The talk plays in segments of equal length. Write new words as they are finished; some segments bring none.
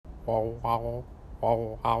What's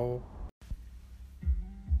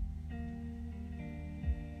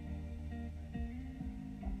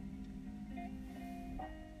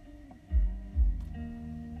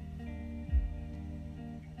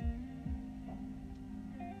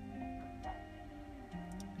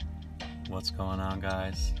going on,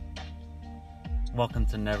 guys? Welcome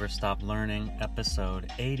to Never Stop Learning, episode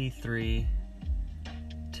 83.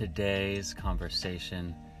 Today's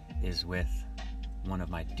conversation is with one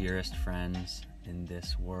of my dearest friends in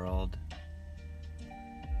this world,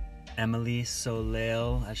 Emily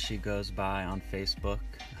Soleil, as she goes by on Facebook.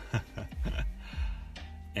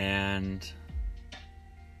 And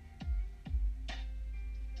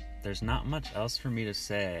there's not much else for me to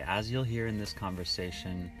say. As you'll hear in this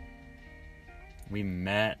conversation, we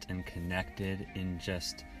met and connected in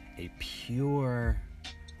just a pure,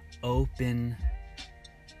 open,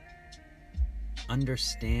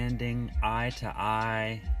 understanding, eye to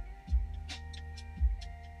eye.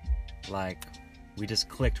 Like, we just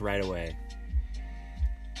clicked right away.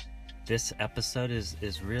 This episode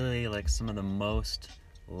is really like some of the most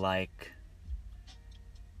like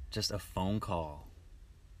just a phone call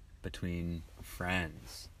between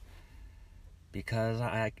friends. Because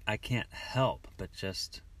I can't help but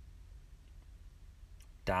just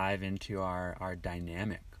dive into our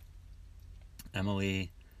dynamic.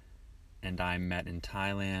 Emily and I met in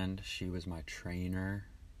Thailand. She was my trainer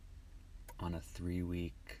on a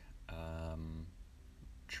 3-week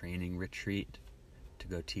training retreat to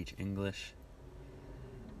go teach English.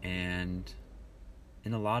 And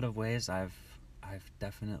in a lot of ways, I've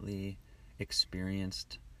definitely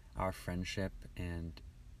experienced our friendship and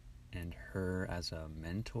her as a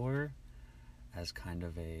mentor, as kind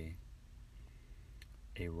of a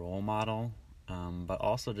role model, but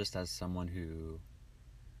also just as someone who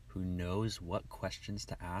knows what questions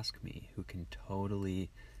to ask me, who can totally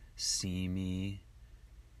see me.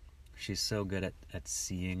 She's so good at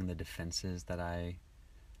seeing the defenses that I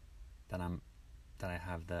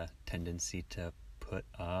have the tendency to put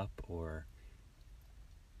up, or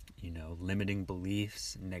limiting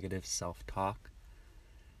beliefs, negative self-talk.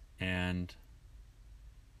 And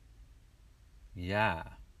yeah,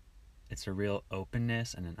 it's a real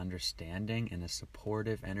openness and an understanding and a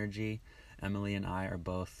supportive energy. Emily and I are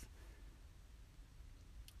both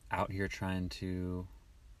out here trying to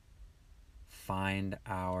find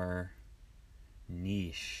our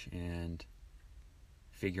niche and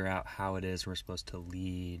figure out how it is we're supposed to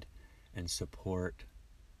lead and support,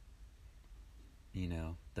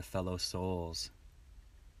 the fellow souls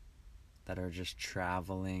that are just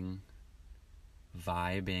traveling,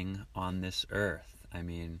 vibing on this earth. I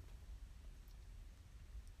mean,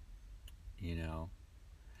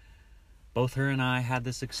 both her and I had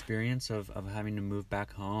this experience of having to move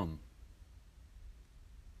back home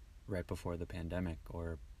right before the pandemic,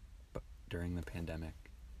 or during the pandemic,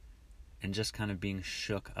 and just kind of being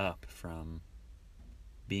shook up from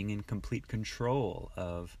being in complete control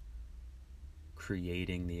of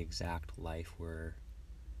creating the exact life we're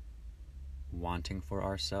wanting for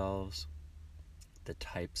ourselves, the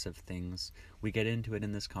types of things. We get into it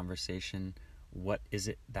in this conversation. What is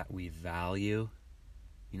it that we value?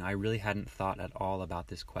 I really hadn't thought at all about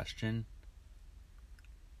this question,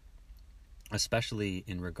 especially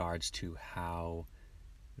in regards to how,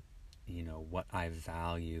 what I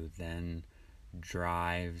value then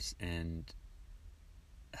drives and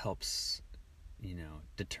helps,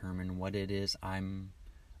 determine what it is I'm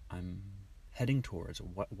heading towards,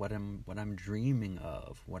 what I'm dreaming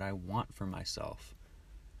of, what I want for myself.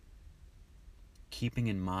 Keeping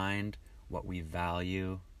in mind what we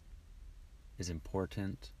value is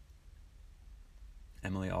important.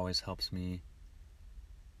 Emily always helps me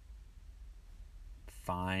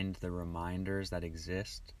find the reminders that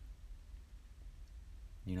exist.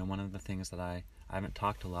 One of the things that I haven't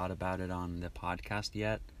talked a lot about it on the podcast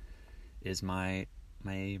yet is my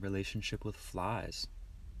relationship with flies.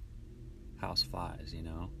 House flies,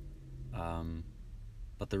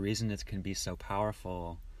 but the reason it can be so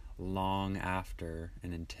powerful long after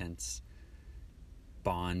an intense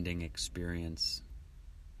bonding experience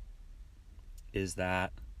is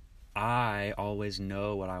that I always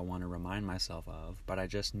know what I want to remind myself of, but I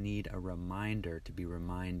just need a reminder to be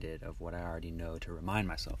reminded of what I already know to remind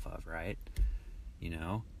myself of, right?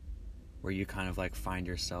 Where you kind of like find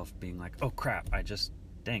yourself being like, oh crap,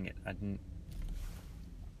 dang it, I didn't,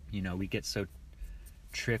 we get so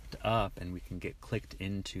tripped up and we can get clicked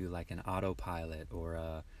into like an autopilot,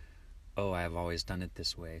 or I've always done it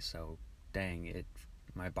this way, so dang it,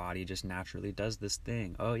 my body just naturally does this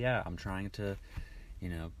thing. Oh yeah, I'm trying to,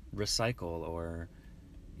 recycle, or,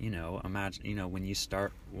 imagine, when you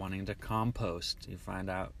start wanting to compost, you find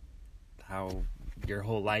out how your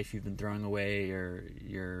whole life you've been throwing away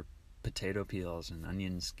your potato peels and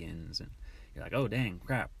onion skins, and you're like, oh dang,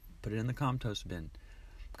 crap, put it in the compost bin.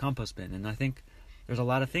 And I think there's a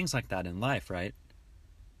lot of things like that in life, right?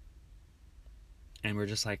 And we're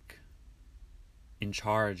just like in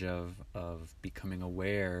charge of becoming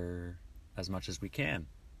aware as much as we can.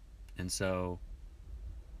 And so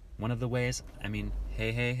one of the ways,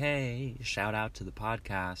 hey, shout out to the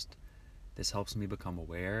podcast. This helps me become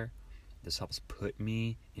aware. This helps put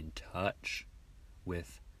me in touch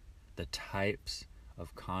with the types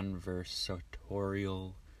of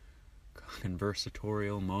conversatorial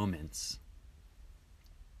moments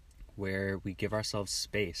where we give ourselves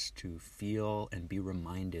space to feel and be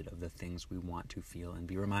reminded of the things we want to feel and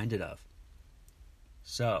be reminded of.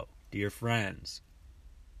 So, dear friends,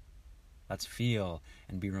 let's feel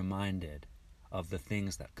and be reminded of the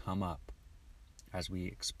things that come up as we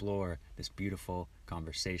explore this beautiful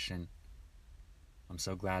conversation. I'm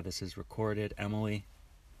so glad this is recorded. Emily,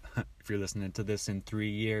 if you're listening to this in 3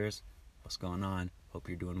 years, what's going on? Hope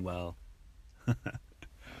you're doing well.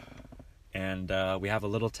 And we have a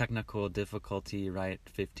little technical difficulty, right?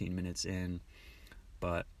 15 minutes in,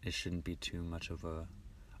 but it shouldn't be too much of a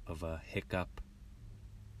hiccup.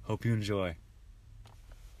 Hope you enjoy.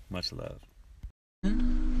 Much love.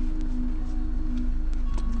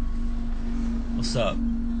 What's up?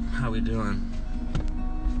 How we doing?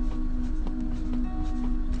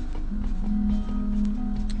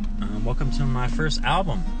 Welcome to my first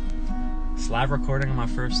album. It's live recording of my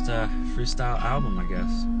first freestyle album, I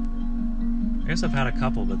guess. I guess I've had a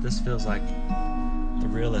couple, but this feels like the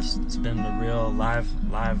realest. It's been the real live,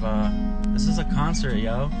 this is a concert,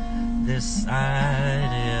 yo. This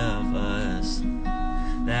idea of us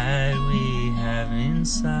that we have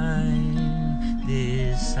inside,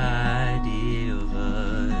 this idea of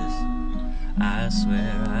us, I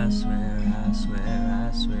swear,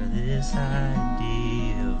 this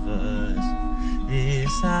idea of us,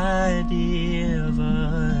 this idea of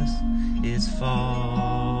us is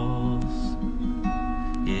false,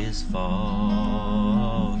 is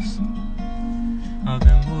false. I've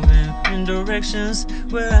been moving in directions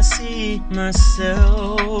where I see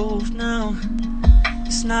myself now.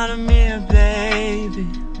 It's not a mirror, baby,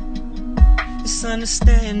 it's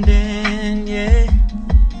understanding, yeah.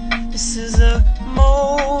 This is the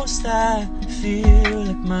most I feel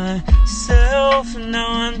like myself, and now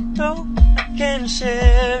I know I can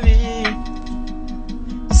share it.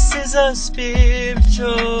 This is a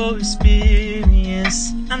spiritual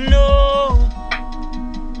experience. I know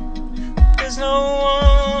there's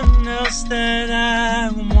no one else that I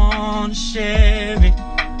want to share it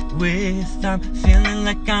with. I'm feeling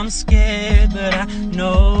like I'm scared, but I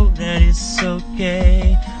know that it's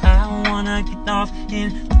okay. I wanna get off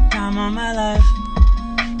in the time of my life,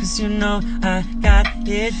 'cause I got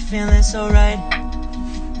it feeling so right.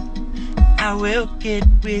 I will get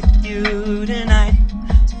with you tonight,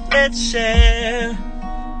 so let's share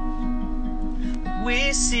what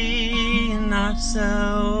we see in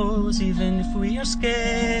ourselves, even if we are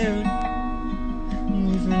scared, and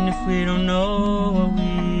even if we don't know what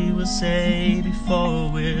we will say before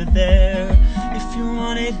we're there. If you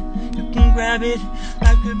want it, you can grab it.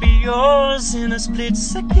 I could be yours in a split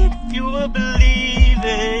second if you would believe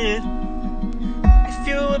it. If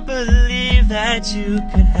you would believe that you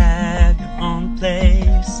could have your own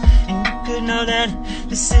place, and you could know that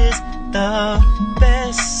this is the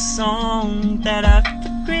best song that I've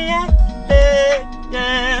created,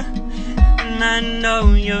 yeah. And I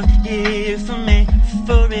know you're here for me,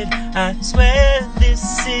 for it. I swear this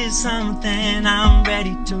is something I'm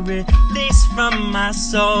ready to release from my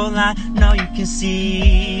soul. I know you can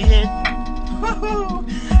see it. Woo-hoo.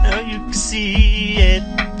 I know you can see it.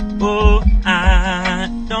 Oh, I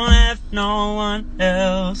don't have no one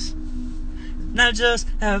else, and I just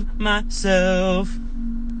have myself.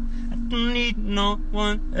 I don't need no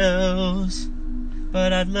one else,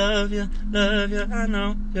 but I'd love you, I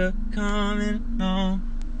know you're coming home.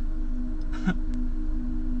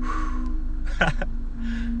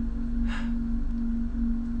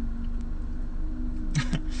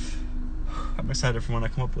 I'm excited for when I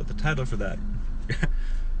come up with a title for that.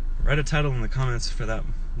 Write a title in the comments for that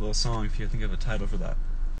little song if you think of a title for that.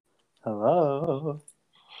 Hello.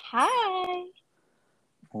 Hi.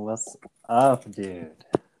 What's up, dude?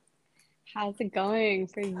 How's it going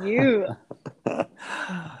for you?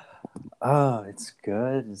 Oh, it's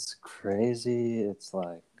good. It's crazy. It's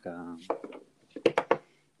like,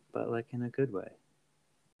 but like in a good way.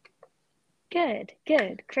 Good.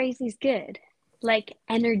 Crazy's good. Like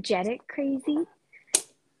energetic crazy?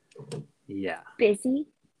 Yeah. Busy?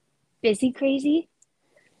 Busy crazy?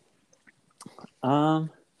 Um,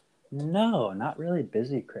 no, not really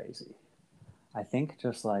busy crazy. I think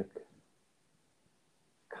just like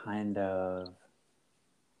kind of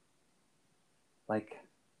like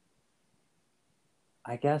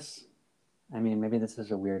I guess I mean maybe this is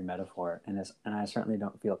a weird metaphor and I certainly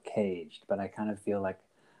don't feel caged, but I kind of feel like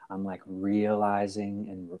I'm like realizing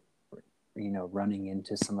and running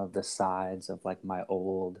into some of the sides of like my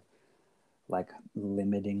old like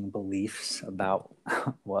limiting beliefs about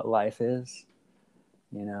what life is,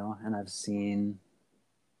 and I've seen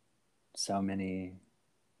so many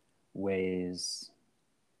ways,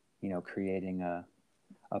 creating a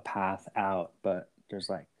path out, but there's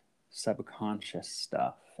like subconscious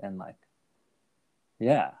stuff and like,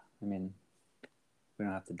 yeah, I mean, we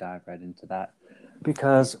don't have to dive right into that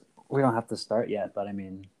because we don't have to start yet, but I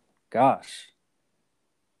mean, gosh,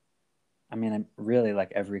 I mean, I'm really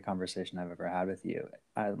like every conversation I've ever had with you,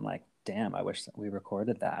 I'm like, damn, I wish that we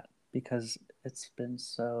recorded that because it's been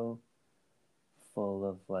so full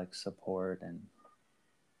of like support and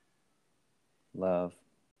love.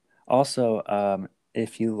 Also,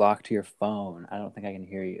 if you locked your phone, I don't think I can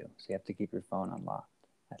hear you. So you have to keep your phone unlocked.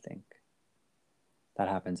 I think that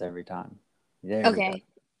happens every time. There we go. Okay.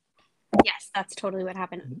 Yes, that's totally what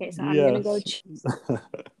happened. Okay, so I'm gonna go. Yes.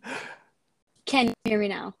 Can you hear me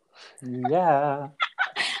now? Yeah.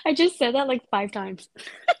 I just said that like 5 times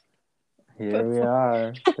Here we before.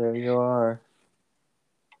 are. There you are.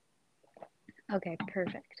 Okay,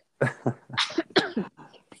 perfect.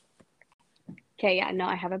 Okay, yeah, no,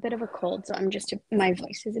 I have a bit of a cold, so my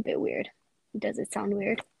voice is a bit weird. Does it sound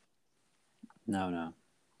weird? No, no.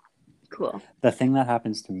 Cool. The thing that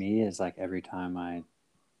happens to me is like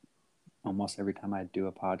almost every time I do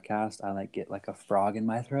a podcast, I like get like a frog in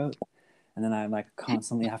my throat, and then I like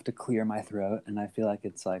constantly have to clear my throat, and I feel like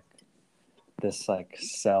it's like this like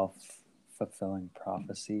self-fulfilling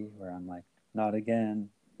prophecy where I'm like, not again.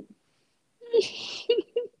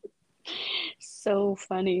 So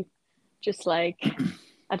funny. Just like,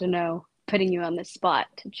 I don't know, putting you on the spot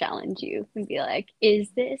to challenge you and be like,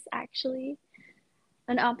 is this actually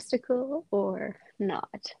an obstacle or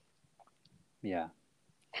not? Yeah.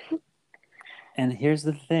 And here's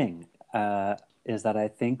the thing, is that I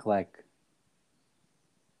think like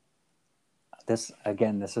this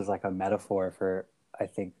is like a metaphor for, I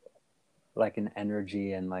think, like an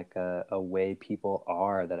energy and like a way people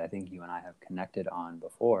are that I think you and I have connected on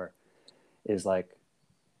before is like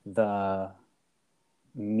the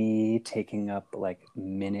me taking up like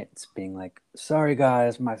minutes being like, sorry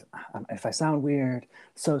guys, my if I sound weird,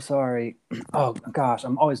 so sorry. Oh gosh,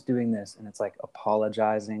 I'm always doing this, and it's like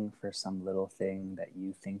apologizing for some little thing that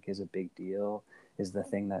you think is a big deal is the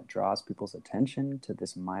thing that draws people's attention to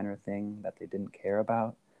this minor thing that they didn't care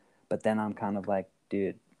about. But then I'm kind of like,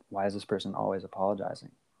 dude, why is this person always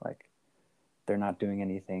apologizing? Like, they're not doing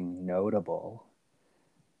anything notable.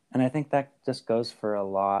 And I think that just goes for a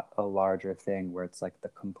larger thing where it's like the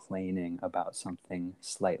complaining about something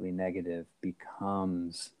slightly negative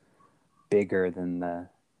becomes bigger than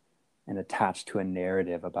and attached to a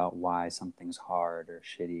narrative about why something's hard or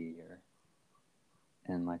shitty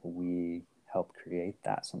and like we help create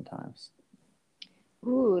that sometimes.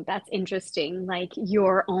 Ooh, that's interesting. Like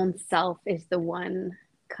your own self is the one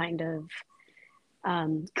kind of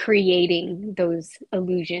creating those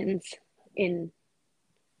illusions in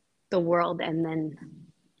the world, and then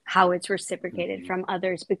how it's reciprocated Mm-hmm. from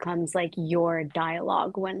others becomes like your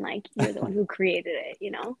dialogue when like you're the one who created it,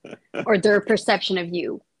 or their perception of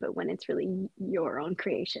you, but when it's really your own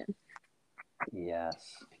creation.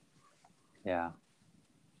 Yes. Yeah.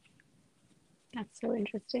 That's so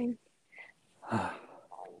interesting.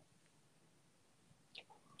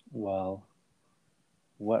 Well,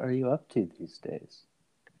 what are you up to these days?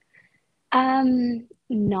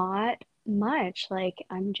 Not much. Like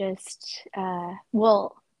I'm just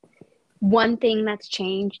well, one thing that's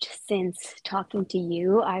changed since talking to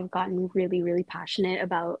you, I've gotten really, really passionate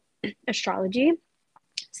about astrology.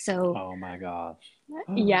 So, Oh my gosh.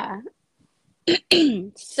 yeah.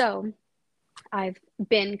 So, I've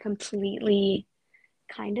been completely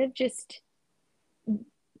kind of just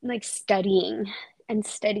like studying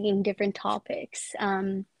different topics.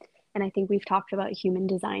 And I think we've talked about human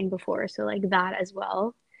design before, so like that as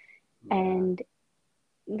well. Yeah. And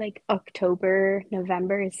like October,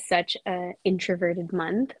 November is such a introverted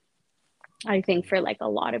month, I think, for like a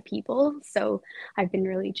lot of people. So I've been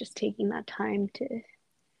really just taking that time to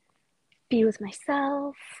be with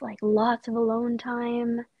myself, like lots of alone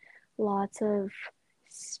time, lots of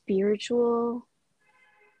spiritual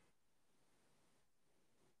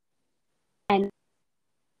and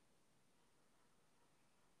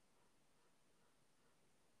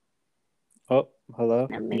Oh, hello.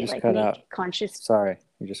 and You may just like cut make out. conscious. Sorry,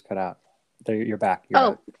 you just cut out. There, you're back. You're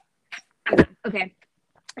Oh, back. okay.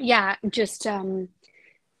 Yeah, just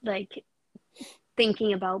like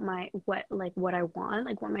thinking about my what I want,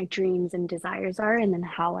 like what my dreams and desires are, and then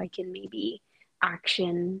how I can maybe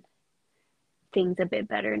action things a bit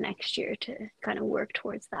better next year to kind of work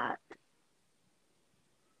towards that.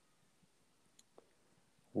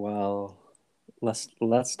 Well,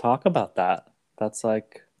 let's talk about that. That's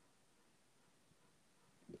like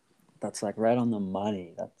that's like right on the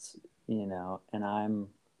money. That's and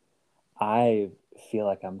I feel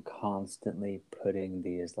like I'm constantly putting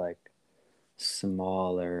these like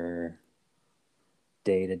smaller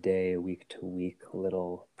day to day, week to week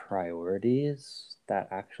little priorities that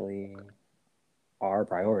actually are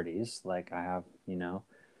priorities. Like I have,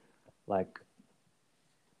 like,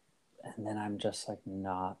 and then I'm just like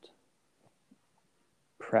not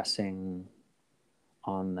pressing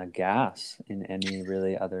on the gas in any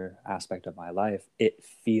really other aspect of my life. It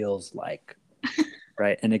feels like,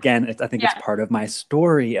 right. And again, I think it's Yeah. part of my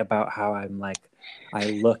story about how I'm like, I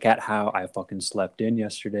look at how I fucking slept in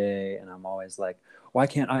yesterday and I'm always like, why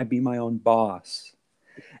can't I be my own boss?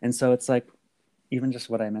 And so it's like, even just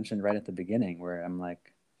what I mentioned right at the beginning, where I'm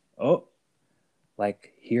like, oh,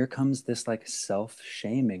 like here comes this like self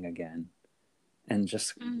shaming again. And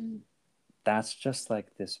just Mm. that's just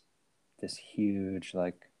like this huge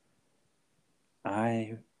like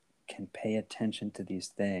I can pay attention to these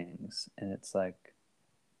things, and it's like,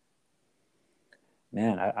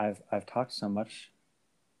 man, I've talked so much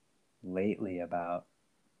lately about,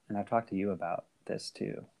 and I've talked to you about this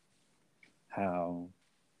too, how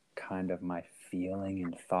kind of my feeling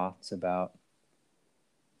and thoughts about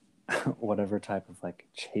whatever type of like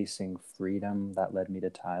chasing freedom that led me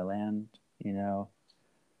to Thailand, you know,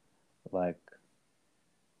 like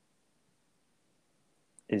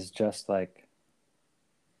is just like,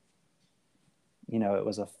 it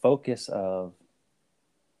was a focus of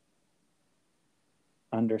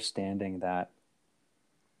understanding that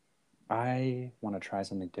I want to try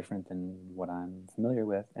something different than what I'm familiar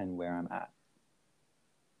with and where I'm at.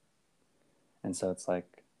 And so it's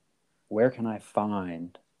like, where can I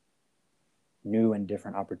find new and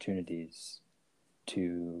different opportunities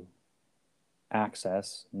to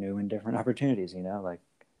access new and different opportunities, like,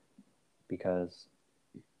 because,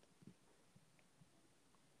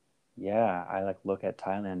 yeah, I like look at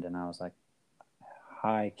Thailand and I was like,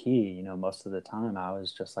 high key, most of the time I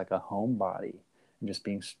was just like a homebody and just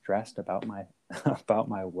being stressed about my, about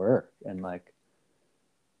my work. And like,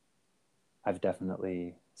 I've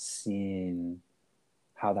definitely seen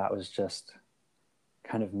how that was just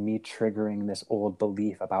kind of me triggering this old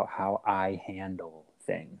belief about how I handle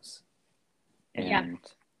things. Yeah.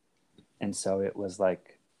 And so it was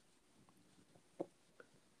like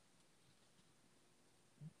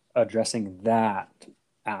addressing that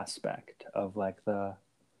aspect of like the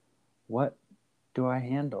what do I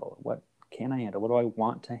handle? What can I handle? What do I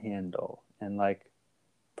want to handle? And like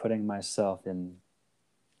putting myself in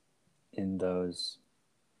those,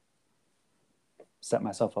 set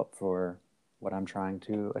myself up for what I'm trying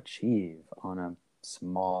to achieve on a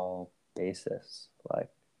small basis. Like,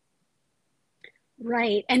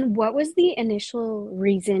 Right. And what was the initial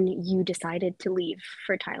reason you decided to leave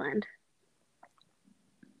for Thailand?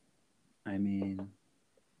 I mean,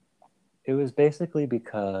 it was basically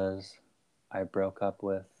because I broke up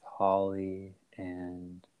with Holly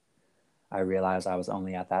and I realized I was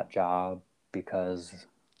only at that job because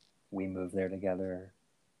we moved there together.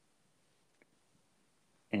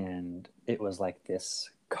 And it was like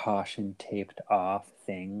this caution taped off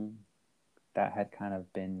thing that had kind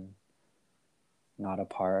of been not a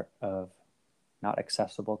part of, not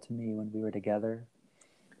accessible to me when we were together.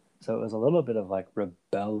 So it was a little bit of like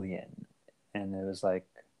rebellion. And it was like,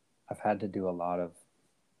 I've had to do a lot of,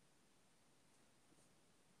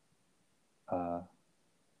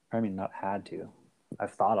 I mean, not had to,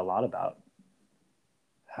 I've thought a lot about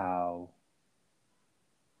how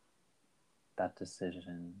that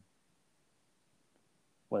decision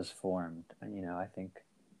was formed. And, I think,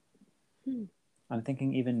 Hmm. I'm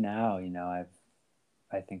thinking even now,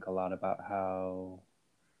 I think a lot about how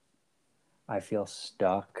I feel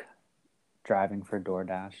stuck driving for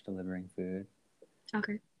DoorDash delivering food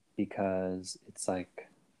Okay. because it's like,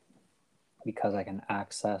 because I can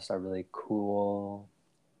access a really cool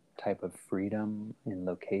type of freedom in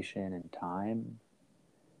location and time.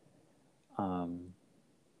 Um,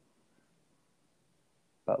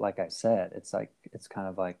 but like I said, it's like, it's kind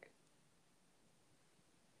of like,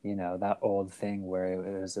 that old thing where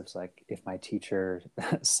it was just like if my teacher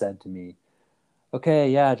said to me, okay,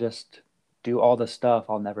 yeah, just do all the stuff,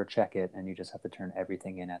 I'll never check it, and you just have to turn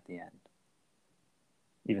everything in at the end.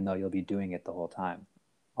 Even though you'll be doing it the whole time.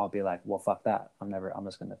 I'll be like, well, fuck that. I'm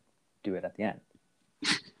just gonna do it at the end.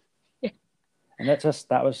 Yeah. And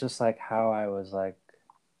that was just like how I was like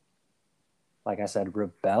I said,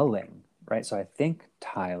 rebelling, right? So I think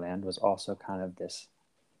Thailand was also kind of this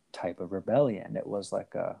type of rebellion. It was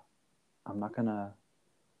like I'm not gonna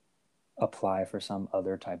apply for some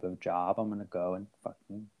other type of job. I'm gonna go and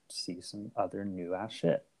fucking see some other new ass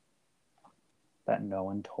shit that no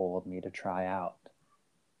one told me to try out.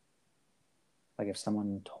 Like if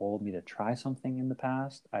someone told me to try something in the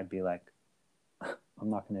past, I'd be like, I'm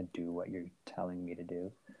not gonna do what you're telling me to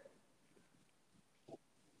do.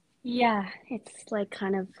 Yeah, it's like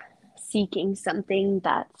kind of seeking something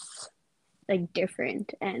that's like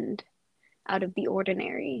different and out of the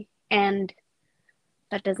ordinary. And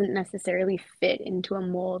that doesn't necessarily fit into a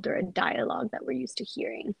mold or a dialogue that we're used to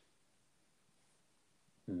hearing.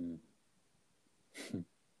 Mm.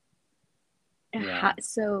 Yeah.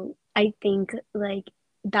 So I think like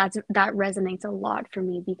that resonates a lot for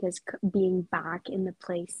me because being back in the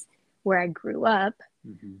place where I grew up,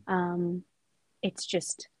 um, it's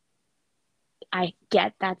just I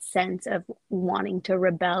get that sense of wanting to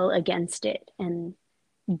rebel against it and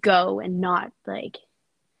go and not like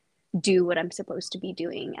do what I'm supposed to be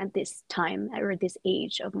doing at this time or this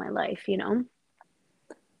age of my life, you know?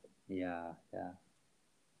 Yeah, yeah.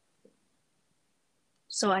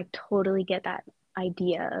 So I totally get that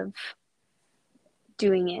idea of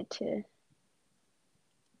doing it to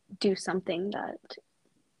do something that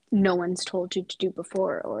no one's told you to do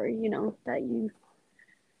before, or, you know, that you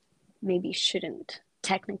maybe shouldn't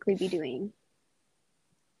technically be doing.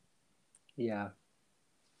 Yeah.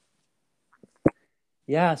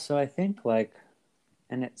 Yeah, so I think like,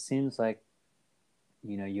 and it seems like,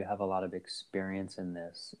 you know, you have a lot of experience in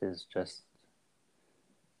this, is just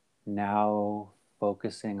now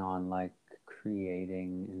focusing on like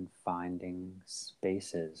creating and finding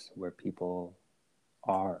spaces where people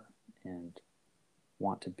are and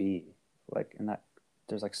want to be. Like, and that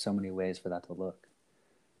there's like so many ways for that to look.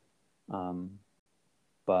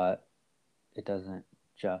 But it doesn't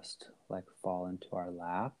just like fall into our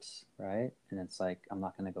laps, right? And it's like I'm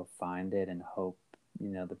not going to go find it and hope, you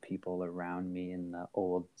know, the people around me in the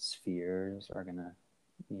old spheres are going to,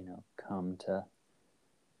 you know, come to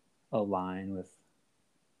align with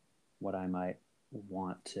what I might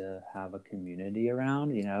want to have a community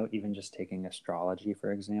around. You know, even just taking astrology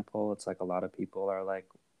for example, it's like a lot of people are like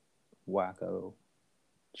wacko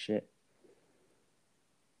shit,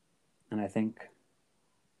 and I think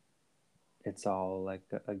it's all like,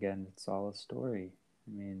 again, it's all a story.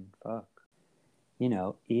 I mean, fuck. You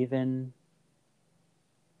know, even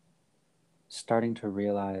starting to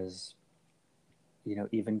realize, you know,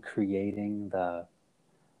 even creating the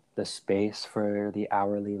space for the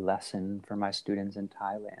hourly lesson for my students in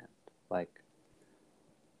Thailand, like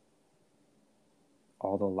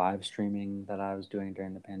all the live streaming that I was doing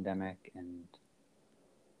during the pandemic and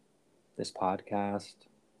this podcast.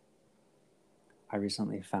 I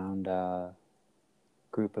recently found a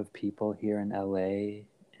group of people here in LA,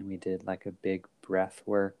 and we did like a big breath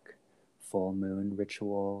work full moon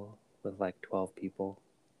ritual with like 12 people.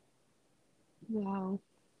 Wow.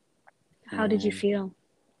 How did you And feel?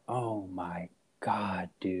 oh my God,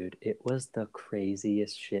 dude, it was the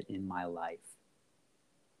craziest shit in my life.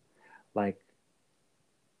 Like,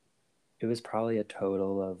 it was probably a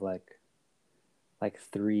total of like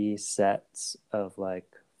 3 sets of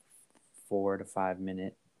like 4 to 5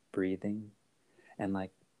 minute breathing, and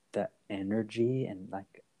like the energy and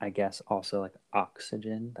like I guess also like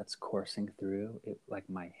oxygen that's coursing through it. Like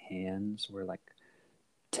my hands were like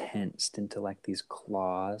tensed into like these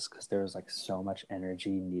claws because there was like so much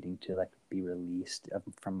energy needing to like be released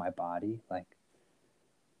from my body, like,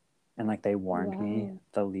 and like they warned me, Wow.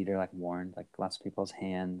 the leader like warned like lots of people's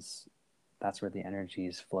hands, that's where the energy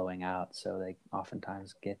is flowing out, so they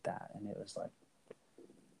oftentimes get that. And it was like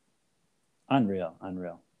unreal.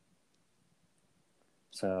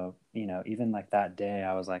 So, you know, even like that day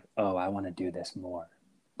I was like, oh, I want to do this more,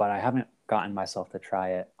 but I haven't gotten myself to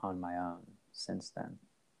try it on my own since then.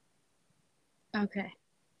 Okay.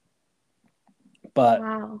 But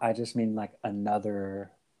Wow. I just mean like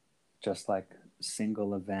another just like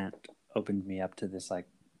single event opened me up to this like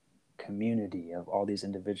community of all these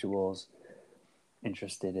individuals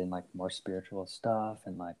interested in like more spiritual stuff,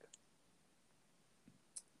 and like,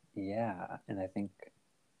 yeah. And I think,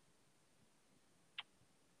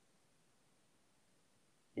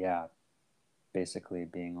 yeah, basically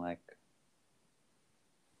being like,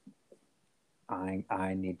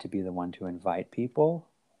 I need to be the one to invite people,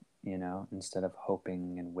 you know, instead of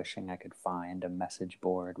hoping and wishing I could find a message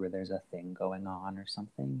board where there's a thing going on or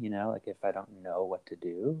something, you know, like if I don't know what to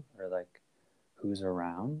do or like who's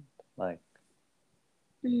around, like,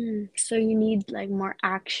 So you need like more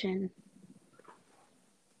action.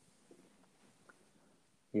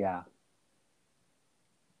 yeah.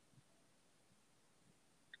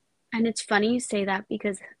 And it's funny you say that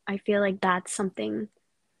because I feel like that's something,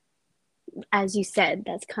 as you said,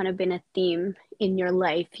 that's kind of been a theme in your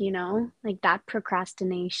life, you know, like that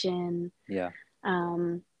procrastination, Yeah.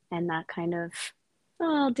 um, and that kind of,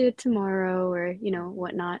 oh, I'll do it tomorrow or, you know,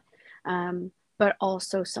 whatnot. But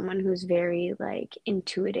also someone who's very like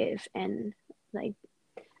intuitive and like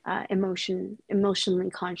emotionally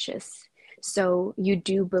conscious. So you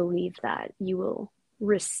do believe that you will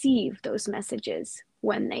receive those messages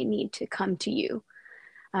when they need to come to you,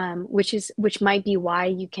 which might be why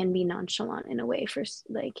you can be nonchalant in a way for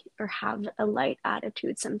like or have a light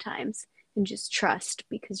attitude sometimes and just trust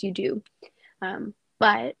because you do.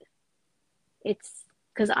 But it's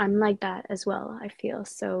because I'm like that as well. I feel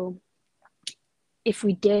so. If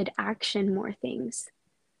we did action more things,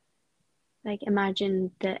 like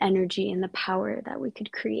imagine the energy and the power that we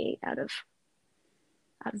could create out of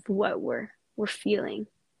what we're feeling.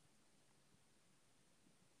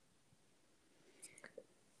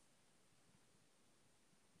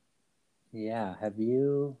 Yeah. Have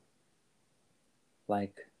you,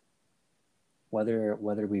 like, whether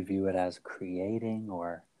we view it as creating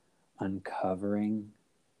or uncovering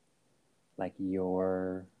like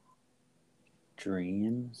your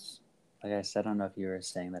dreams, like I said, I don't know if you were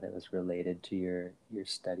saying that it was related to your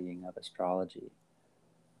studying of astrology,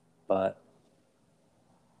 but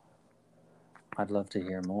I'd love to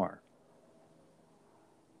hear more.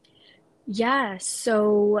 Yeah,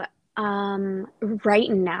 so right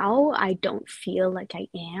now I don't feel like I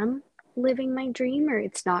am living my dream, or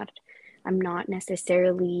I'm not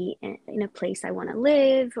necessarily in a place I want to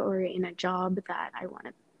live or in a job that I want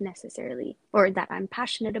to necessarily or that I'm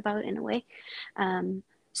passionate about in a way. Um,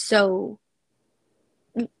 so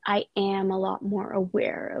I am a lot more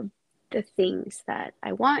aware of the things that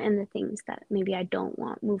I want and the things that maybe I don't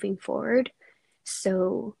want moving forward.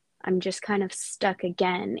 So I'm just kind of stuck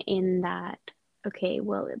again in that, okay,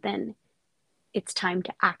 well, then it's time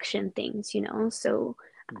to action things, you know? So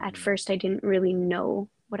at Mm-hmm. first, I didn't really know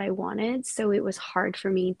what I wanted. So it was hard for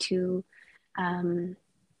me um,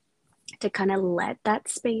 to kind of let that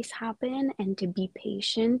space happen and to be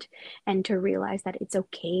patient and to realize that it's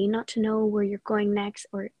okay not to know where you're going next,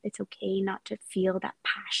 or it's okay not to feel that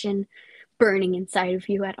passion burning inside of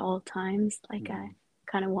you at all times, like I Mm-hmm.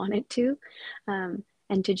 kind of wanted to,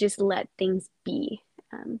 and to just let things be,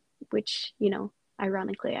 which, you know,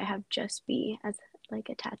 ironically, I have just be as like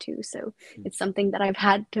a tattoo. So it's something that I've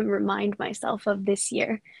had to remind myself of this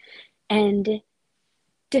year. And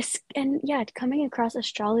and yeah, coming across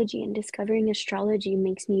astrology and discovering astrology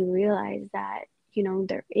makes me realize that, you know,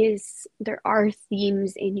 there are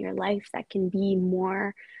themes in your life that can be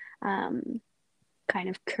more um, kind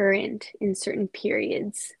of current in certain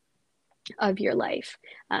periods of your life,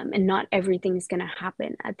 and not everything's going to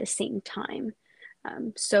happen at the same time.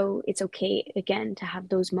 So it's okay again to have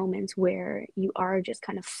those moments where you are just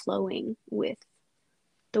kind of flowing with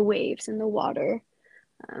the waves and the water,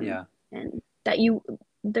 um, Yeah. and that you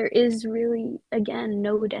there is really again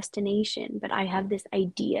no destination, but I have this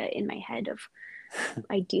idea in my head of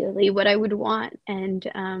ideally what I would want,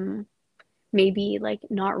 and maybe like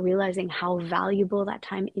not realizing how valuable that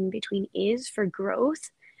time in between is for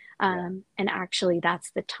growth, Yeah. and actually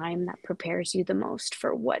that's the time that prepares you the most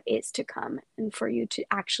for what is to come and for you to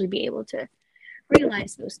actually be able to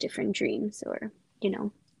realize those different dreams, or, you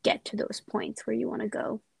know, get to those points where you want to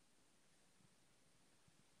go.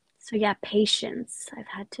 So yeah, patience. I've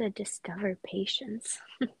had to discover patience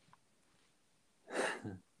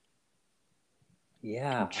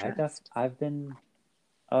Yeah, and trust. I've been,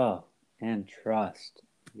 oh, and trust.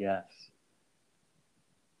 Yes.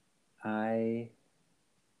 I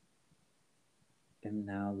am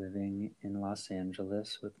now living in Los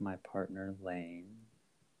Angeles with my partner Lane,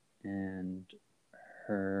 and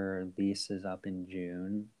her lease is up in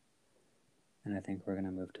June, and I think we're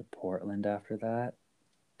gonna move to Portland after that,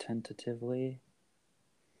 tentatively.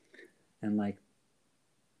 And like,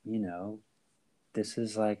 you know, this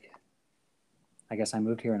is like, I guess I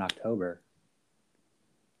moved here in October,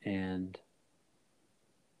 and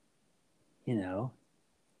you know,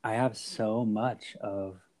 I have so much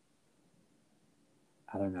of,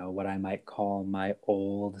 I don't know, what I might call my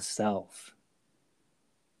old self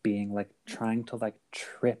being like trying to like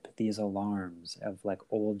trip these alarms of like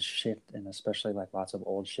old shit, and especially like lots of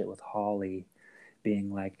old shit with Holly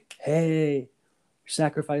being like, hey, you're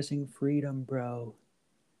sacrificing freedom, bro.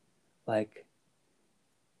 Like,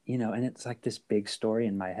 you know, and it's like this big story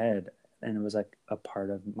in my head. And it was like a part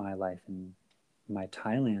of my life, and my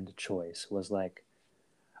Thailand choice was like,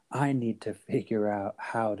 I need to figure out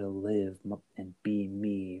how to live and be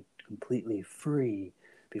me completely free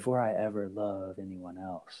before I ever love anyone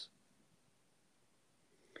else.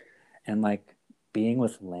 And like being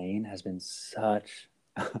with Lane has been such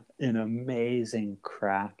an amazing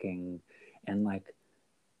cracking and like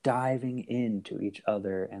diving into each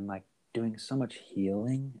other and like doing so much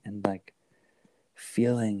healing and like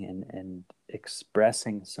feeling and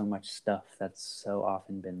expressing so much stuff that's so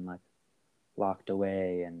often been like locked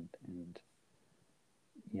away and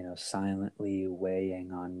you know silently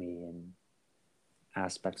weighing on me in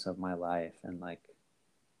aspects of my life and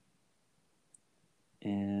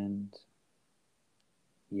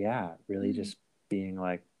yeah, really just being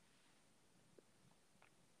like,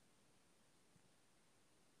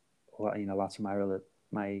 well, you know, lots of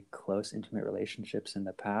my close intimate relationships in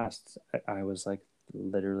the past, I was like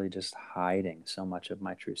literally just hiding so much of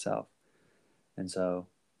my true self. And so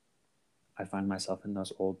I find myself in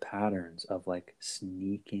those old patterns of like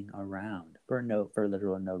sneaking around for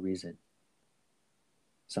literal no reason.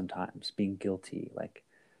 Sometimes being guilty, like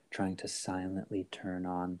trying to silently turn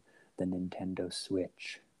on the Nintendo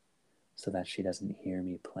Switch so that she doesn't hear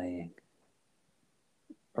me playing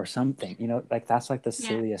or something, you know, like that's like the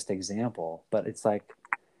silliest example, but it's like,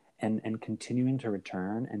 and continuing to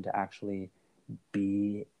return and to actually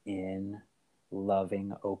be in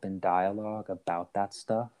loving open dialogue about that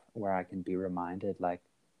stuff where I can be reminded like,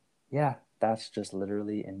 yeah, that's just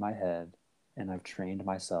literally in my head, and I've trained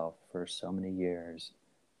myself for so many years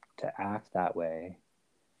to act that way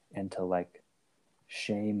and to like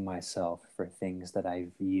shame myself for things that I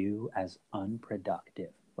view as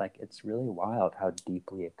unproductive. Like it's really wild how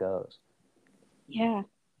deeply it goes. Yeah.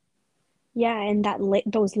 Yeah, and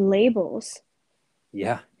those labels,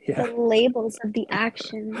 Yeah, the yeah. labels of the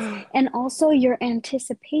actions, and also your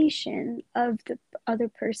anticipation of the other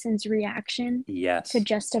person's reaction to Yes.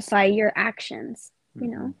 justify your actions, you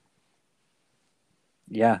Mm-hmm. know?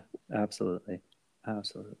 Yeah, absolutely.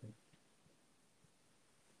 Absolutely.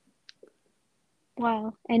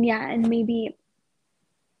 Wow. And yeah, and maybe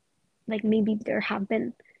there have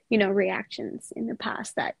been, reactions in the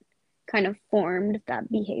past that kind of formed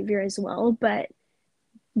that behavior as well. But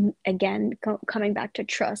again, coming back to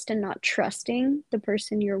trust and not trusting the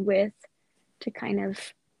person you're with to kind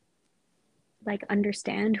of like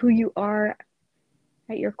understand who you are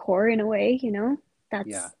at your core in a way, Yeah.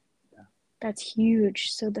 that's that's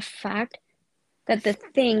huge. So the fact that the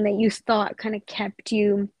thing that you thought kind of kept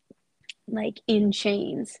you like in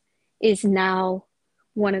chains is now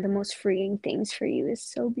one of the most freeing things for you is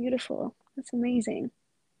so beautiful. That's amazing.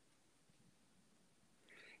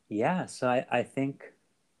 Yeah. So I think,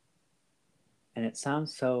 and it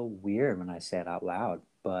sounds so weird when I say it out loud,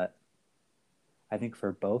 but I think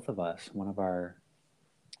for both of us, one of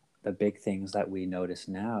the big things that we notice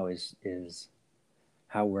now is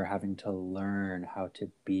how we're having to learn how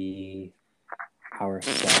to be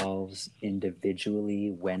ourselves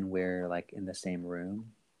individually when we're like in the same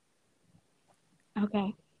room.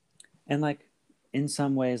 Okay. And like in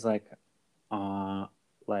some ways uh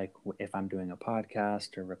like if I'm doing a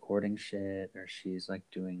podcast or recording shit or she's like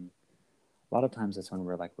doing, a lot of times it's when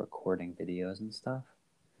we're like recording videos and stuff,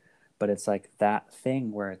 but it's like that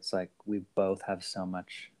thing where it's like we both have so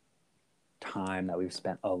much time that we've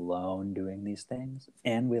spent alone doing these things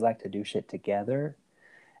and we like to do shit together,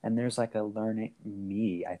 and there's like a learning,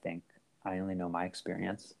 me, I think, I only know my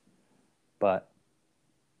experience, but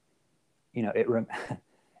you know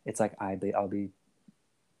it's like I'll be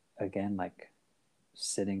again like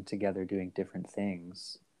sitting together doing different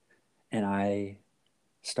things, and I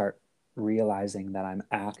start realizing that I'm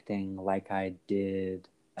acting like I did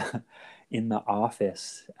in the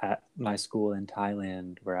office at my school in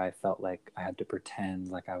Thailand, where I felt like I had to pretend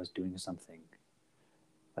like I was doing something,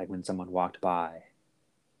 like when someone walked by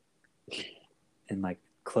and like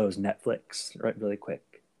close Netflix right really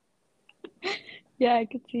quick. Yeah, I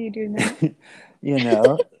could see you doing that. You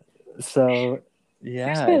know, so Here's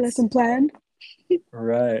yeah, my it's lesson plan.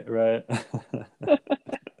 right.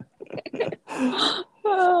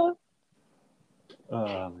 Oh,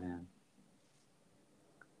 Oh man.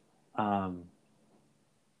 Um,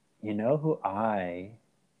 you know who I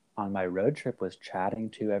on my road trip was chatting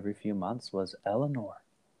to every few months was Eleanor.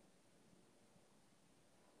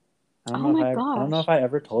 oh my I don't know if gosh. I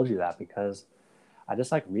ever told you that, because I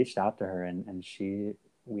just like reached out to her and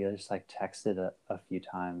we just like texted a few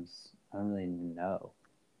times. I don't really know.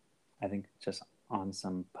 I think just on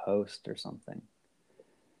some post or something.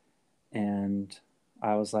 And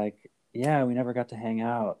I was like, yeah, we never got to hang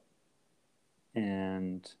out.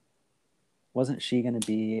 And wasn't she going to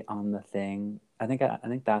be on the thing? I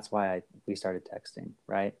think that's why we started texting,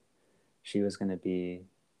 right? She was going to be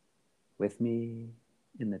with me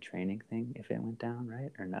in the training thing if it went down,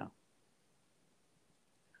 right? Or no?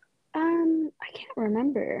 I can't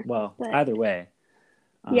remember. Well, But either way.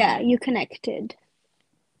 yeah, you connected.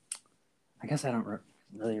 I guess I don't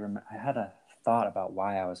really remember. I had a thought about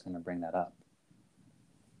why I was going to bring that up.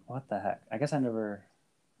 What the heck? I guess it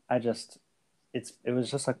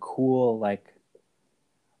was just a cool, like,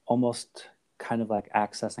 almost kind of like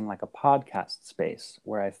accessing like a podcast space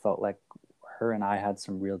where I felt like her and I had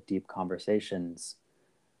some real deep conversations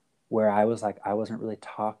where I was like, I wasn't really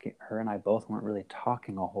talking, her and I both weren't really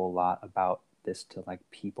talking a whole lot about this to like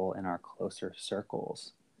people in our closer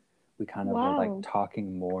circles. We kind of were like Wow.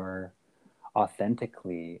 talking more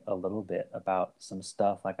authentically a little bit about some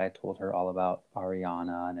stuff. Like I told her all about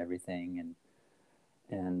Ariana and everything.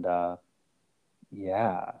 And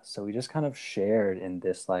yeah, so we just kind of shared in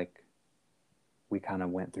this, like, we kind of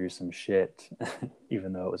went through some shit,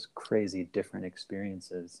 even though it was crazy different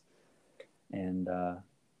experiences. And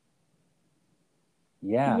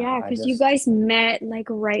yeah, Yeah, I because you just, guys met like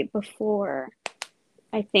right before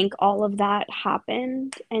I think all of that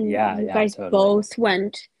happened, and you yeah, guys totally. both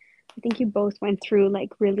went, I think you both went through like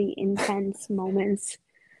really intense moments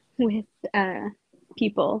with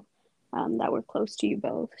people that were close to you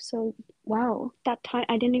both. So, wow, that time,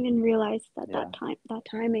 I didn't even realize that Yeah, that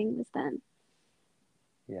timing was then.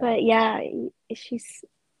 yeah, But yeah,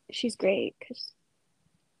 she's great because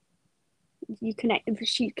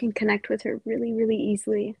she can connect with her really, really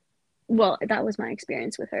easily. Well, that was my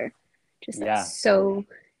experience with her. Just like yeah, so,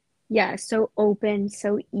 yeah, so open,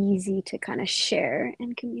 so easy to kind of share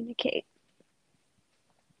and communicate.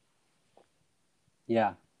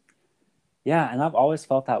 yeah, yeah. And I've always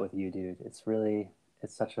felt that with you, dude. It's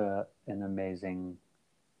such an amazing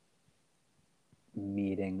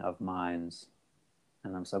meeting of minds.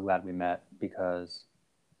 And I'm so glad we met because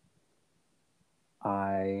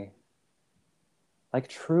I, like,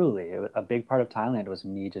 truly, a big part of Thailand was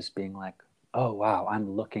me just being like, oh, wow, I'm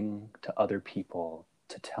looking to other people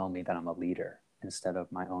to tell me that I'm a leader instead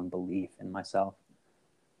of my own belief in myself.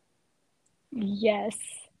 Yes.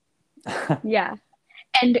 Yeah.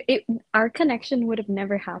 And our connection would have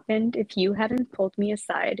never happened if you hadn't pulled me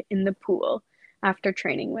aside in the pool after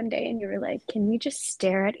training one day and you were like, "Can we just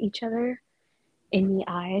stare at each other in the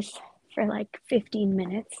eyes for like 15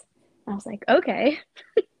 minutes?" I was like, "Okay."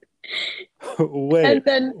 Wait, And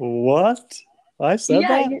then what? I said yeah,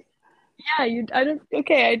 that? I don't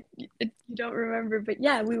okay, you don't remember, but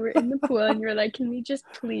yeah, we were in the pool and you were like, "Can we just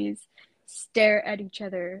please stare at each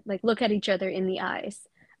other, like look at each other in the eyes?"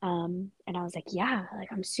 And I was like, "Yeah,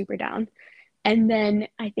 like I'm super down." And then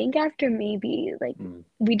I think after maybe like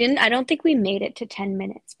Mm. I don't think we made it to 10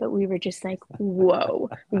 minutes, but we were just like, whoa,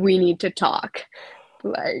 we need to talk.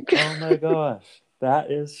 Like, Oh my gosh,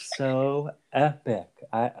 that is so epic.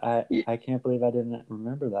 I can't believe I didn't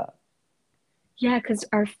remember that. yeah, because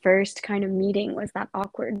our first kind of meeting was that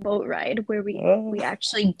awkward boat ride where Oh. we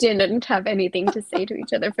actually didn't have anything to say to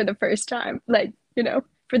each other for the first time. Like,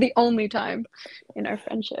 for the only time in our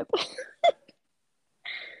friendship.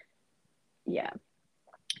 Yeah.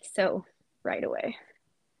 So right away.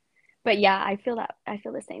 But yeah, I feel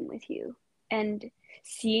the same with you. And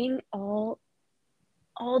seeing all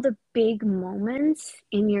the big moments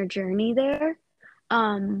in your journey there,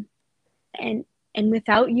 um and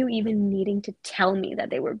without you even needing to tell me that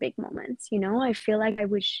they were big moments, I feel like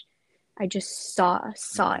I just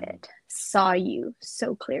Mm. it, saw you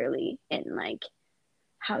so clearly in like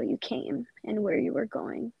how you came and where you were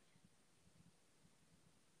going.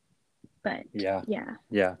 But Yeah, yeah.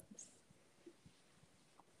 yeah.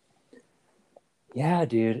 Yeah,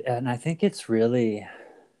 dude. And I think it's really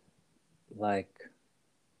like,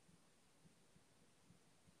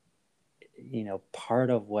 part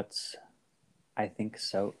of what's, I think,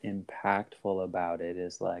 so impactful about it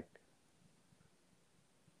is like,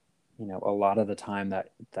 a lot of the time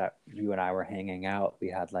that you and I were hanging out, we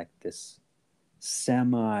had like this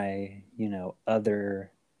semi,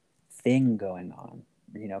 other thing going on,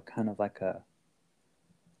 kind of like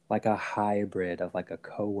a hybrid of like a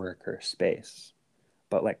coworker space,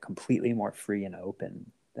 but like completely more free and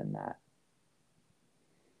open than that.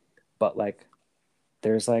 But like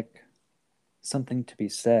there's like something to be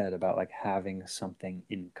said about like having something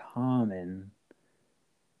in common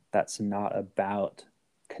that's not about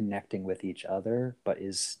connecting with each other but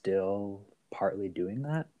is still partly doing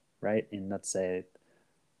that, right? In, let's say,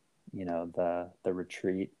 the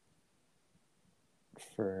retreat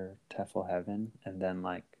for Tefl Heaven, and then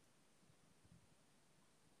like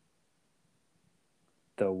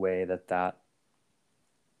the way that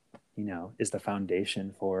is the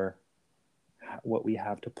foundation for what we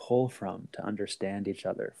have to pull from to understand each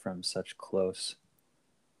other from such close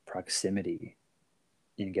proximity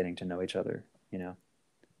in getting to know each other.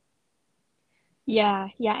 Yeah,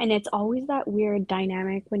 yeah, and it's always that weird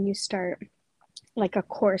dynamic when you start like a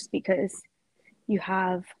course because you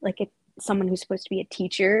have like someone who's supposed to be a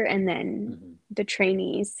teacher and then Mm-hmm. the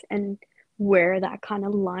trainees and where that kind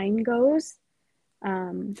of line goes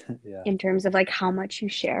um, Yeah. in terms of like how much you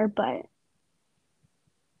share. But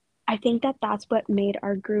I think that that's what made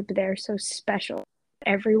our group there so special.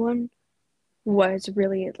 Everyone was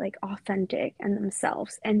really like authentic and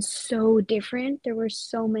themselves and so different. There were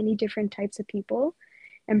so many different types of people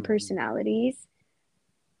and Mm-hmm. personalities,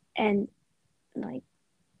 and like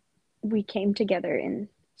we came together in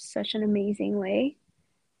such an amazing way.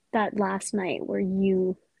 That last night where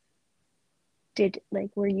you did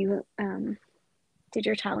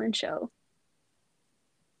your talent show,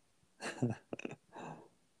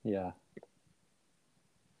 Yeah.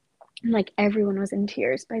 like everyone was in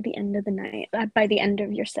tears by the end of the night, by the end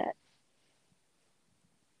of your set.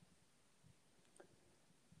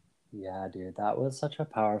 Yeah, dude, that was such a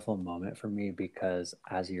powerful moment for me because,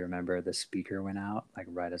 as you remember, the speaker went out like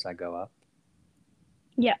right as I go up.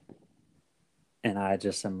 Yeah. And I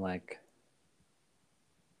just am like,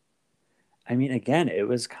 I mean, again, it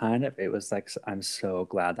was like, I'm so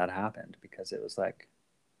glad that happened because it was like,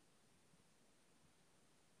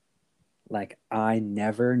 I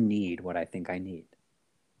never need what I think I need.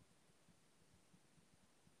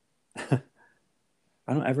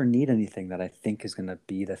 I don't ever need anything that I think is going to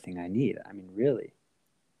be the thing I need. I mean, really.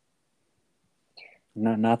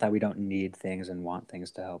 Not that we don't need things and want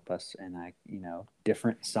things to help us. And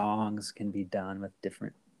different songs can be done with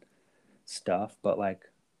different stuff, but like,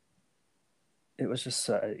 it was just,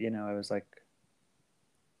 it was like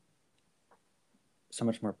so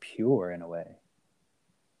much more pure in a way.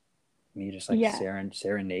 Me just like Yeah.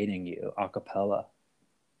 serenading you a cappella.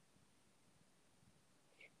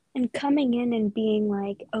 And coming in and being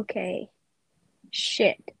like, okay,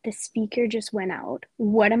 shit, the speaker just went out.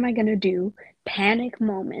 What am I gonna do? Panic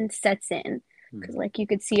moment sets in because Mm-hmm. like you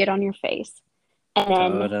could see it on your face. And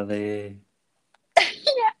then Totally.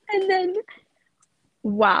 yeah, and then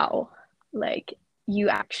wow, like you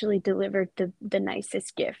actually delivered the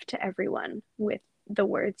nicest gift to everyone with the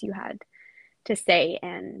words you had to say,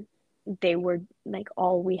 and they were like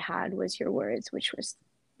all we had was your words, which was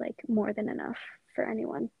like more than enough for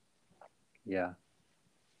anyone. Yeah.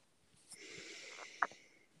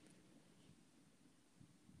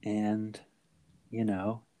 And,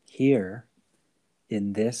 here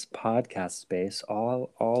in this podcast space,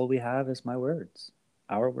 all we have is my words,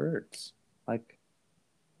 our words. Like,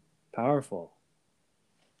 powerful.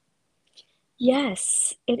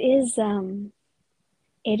 Yes, it is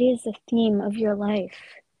a theme of your life.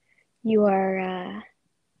 You are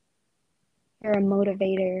you're a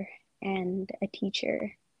motivator and a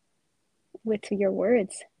teacher with your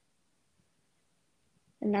words,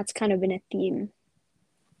 and that's kind of been a theme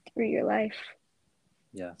through your life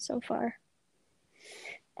Yeah. so far.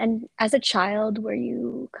 And as a child, were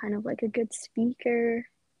you kind of like a good speaker?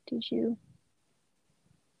 Did you?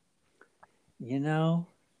 You know,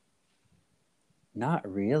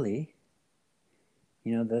 not really.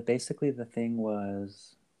 Basically the thing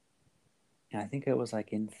was, I think it was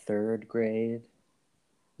like in third grade,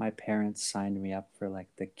 my parents signed me up for like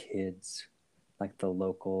the kids, like the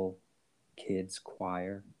local kids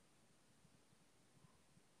choir.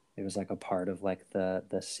 It was like a part of like the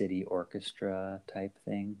city orchestra type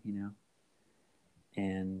thing.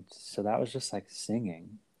 And so that was just like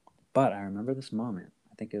singing. But I remember this moment.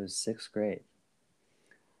 I think it was sixth grade.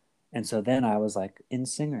 And so then I was like in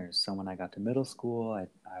singers. So when I got to middle school, I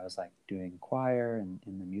was like doing choir and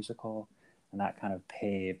in the musical. And that kind of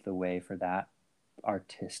paved the way for that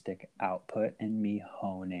artistic output and me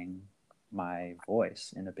honing my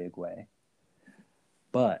voice in a big way.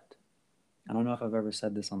 But I don't know if I've ever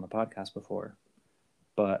said this on the podcast before,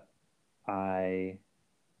 but I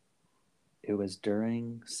it was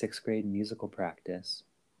during sixth grade musical practice,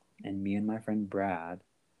 and me and my friend Brad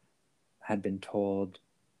had been told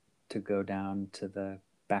to go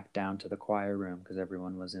back down to the choir room because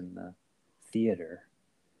everyone was in the theater,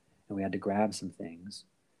 and we had to grab some things,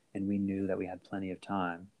 and we knew that we had plenty of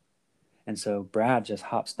time. And so Brad just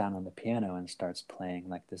hops down on the piano and starts playing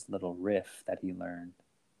like this little riff that he learned.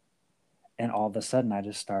 And all of a sudden I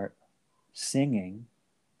just start singing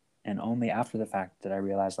And only after the fact did I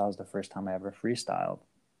realize that was the first time I ever freestyled.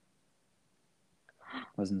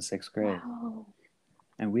 Was in 6th grade. Wow.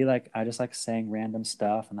 And I just like sang random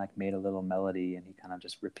stuff and like made a little melody, and he kind of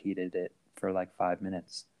just repeated it for like 5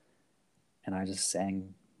 minutes. And I just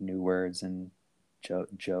sang new words and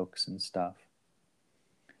jokes and stuff.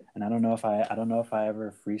 And I don't know if I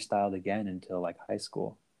ever freestyled again until like high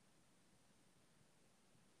school.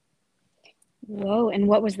 Whoa. And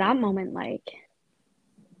what was that moment like?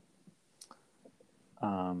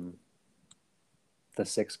 The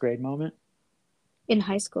 6th grade moment. In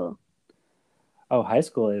high school? Oh, high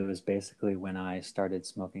school, it was basically when I started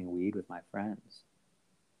smoking weed with my friends.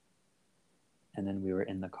 And then we were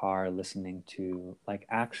in the car listening to like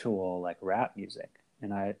actual like rap music.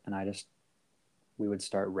 And I just we would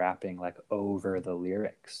start rapping like over the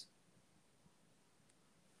lyrics.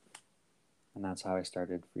 And that's how I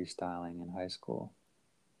started freestyling in high school.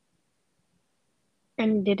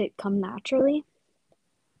 And did it come naturally?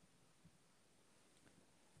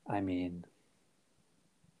 I mean,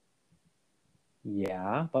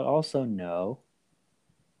 yeah, but also no.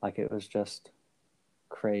 Like it was just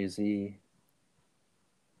crazy,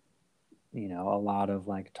 a lot of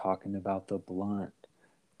like talking about the blunt,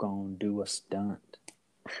 gonna do a stunt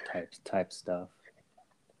type stuff.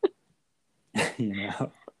 you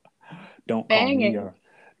know, don't call me Banging. a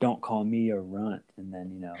don't call me a runt, and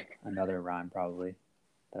then another rhyme probably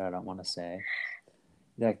that I don't want to say.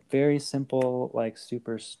 Like very simple, like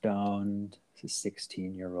super stoned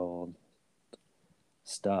 16-year-old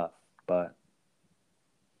stuff, but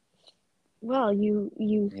Well, you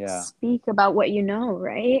yeah. speak about what you know,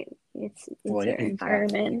 right? Well, It's yeah, your exactly,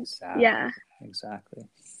 environment. exactly, Yeah. exactly.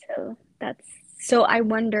 So that's so I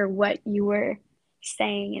wonder what you were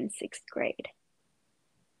saying in 6th grade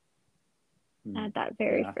at that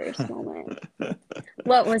very Yeah. first moment.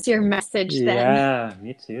 What was your message then? Yeah,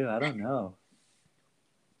 me too. I don't know.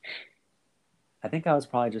 I think I was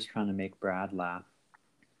probably just trying to make Brad laugh.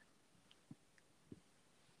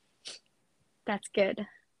 That's good.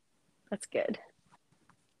 That's good.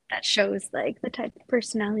 That shows like the type of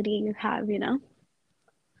personality you have, you know?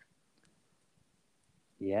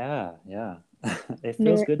 Yeah, yeah. It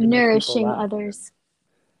feels good to make people Nourishing laugh. others.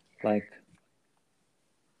 Like,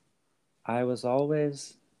 I was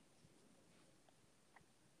always,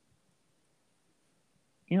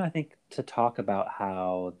 I think to talk about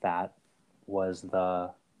how that was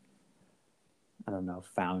the, I don't know,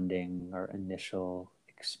 founding or initial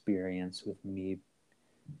experience with me,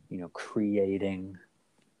 creating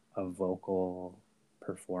a vocal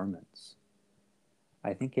performance.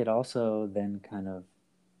 I think it also then kind of,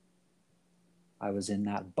 I was in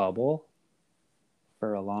that bubble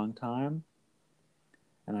for a long time,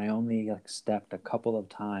 and I only like stepped a couple of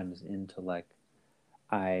times into like,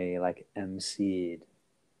 I like emceed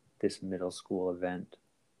this middle school event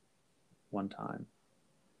one time,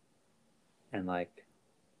 and like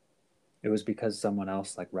it was because someone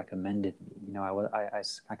else like recommended me.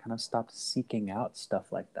 I kind of stopped seeking out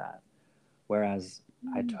stuff like that. Whereas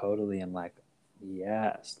I totally am like,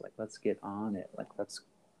 yes, like let's get on it. Like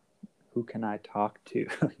who can I talk to?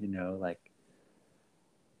 Like,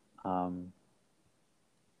 um,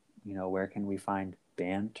 where can we find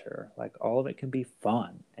banter? Like all of it can be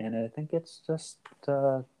fun. And I think it's just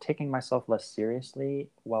taking myself less seriously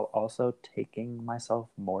while also taking myself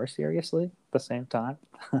more seriously at the same time.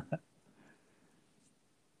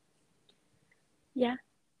 Yeah,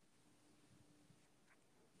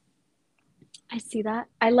 I see that.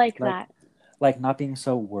 I like like that. like not being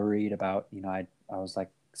so worried about, I was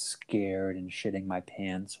like scared and shitting my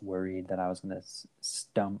pants, worried that I was going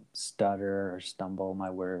to stutter or stumble my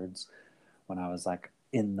words when I was like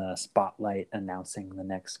in the spotlight announcing the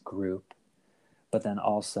next group. But then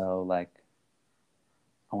also like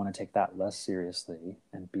I want to take that less seriously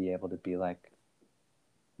and be able to be like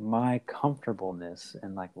my comfortableness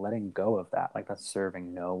and like letting go of that, like that's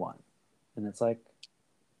serving no one. And it's like,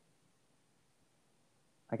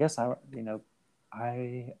 I guess I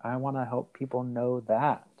want to help people know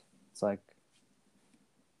that it's like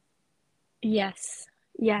Yes.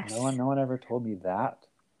 no Yes. one no one ever told me that.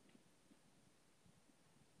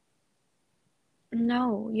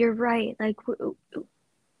 No, you're right. Like,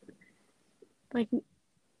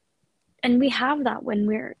 and we have that when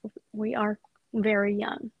we are very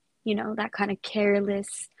young, you know, that kind of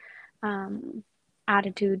careless um,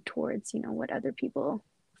 attitude towards, you know, what other people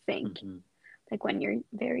think, Mm-hmm. like when you're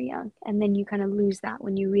very young. And then you kind of lose that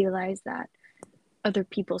when you realize that other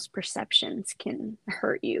people's perceptions can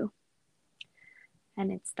hurt you.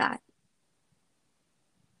 And it's that,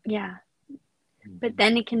 yeah. But Mm-hmm.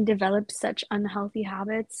 then it can develop such unhealthy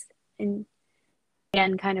habits and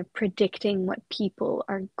again, kind of predicting how people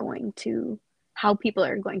are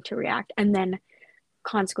going to react, and then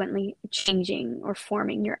consequently changing or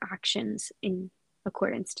forming your actions in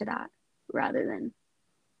accordance to that, rather than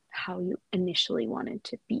how you initially wanted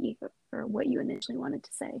to be or what you initially wanted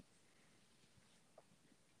to say.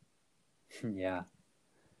 Yeah.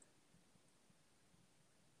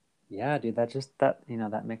 Yeah, dude,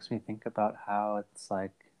 that makes me think about how it's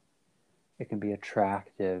like it can be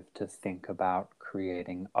attractive to think about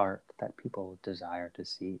creating art that people desire to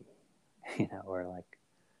see, or like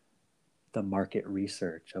the market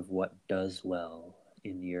research of what does well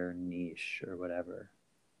in your niche or whatever.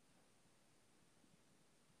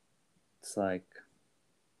 It's like,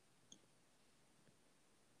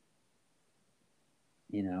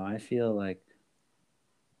 I feel like,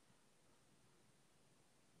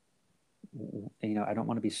 I don't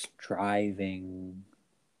want to be striving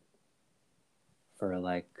for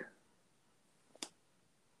like,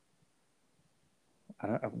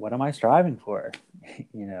 what am I striving for?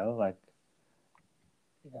 Like,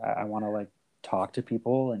 I want to like talk to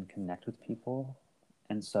people and connect with people.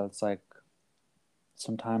 And so it's like,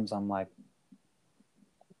 sometimes I'm like,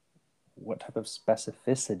 what type of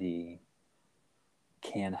specificity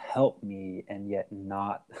can help me and yet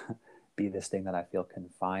not be this thing that I feel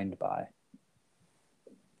confined by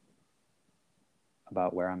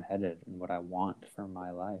about where I'm headed and what I want for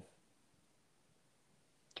my life.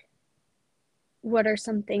 What are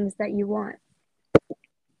some things that you want?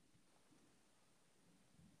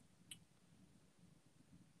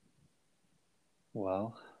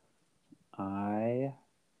 Well,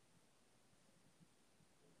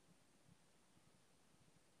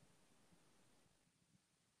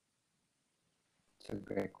 it's a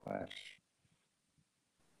great question.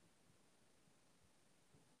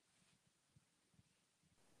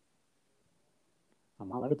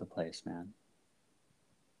 I'm all over the place, man.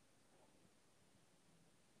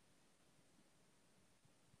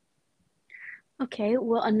 Okay,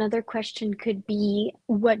 well, another question could be,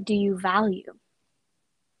 what do you value?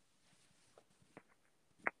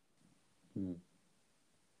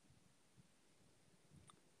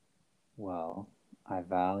 Well, I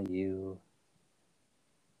value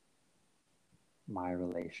my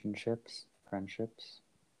relationships, friendships.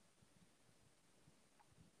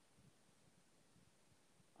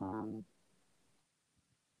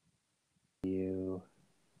 You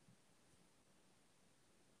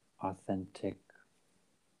authentic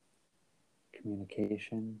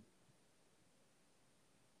communication.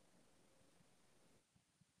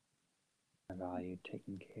 I value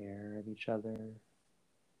taking care of each other.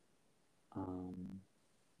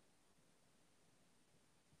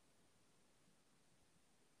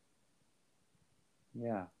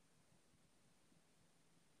 Yeah.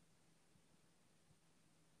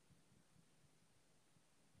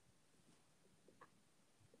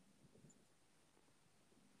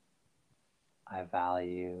 I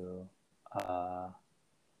value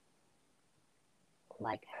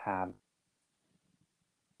like have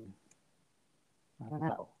I don't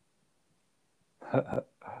know.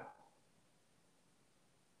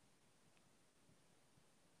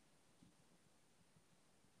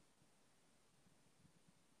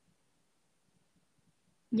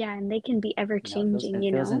 Yeah, and they can be ever changing,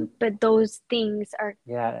 it feels in but those things are,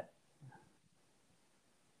 yeah.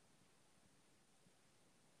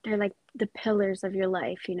 they're like the pillars of your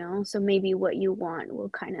life, so maybe what you want will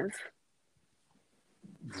kind of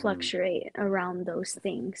fluctuate around those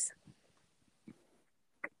things.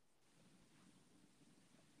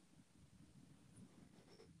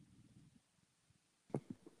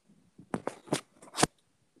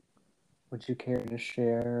 Would you care to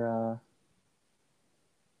share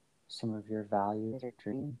some of your values or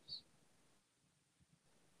dreams?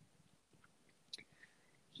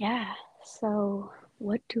 Yeah, so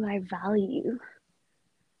what do I value?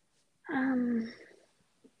 I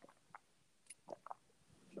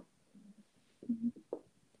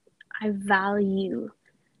value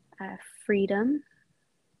freedom,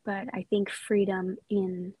 but I think freedom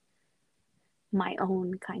in my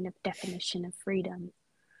own kind of definition of freedom.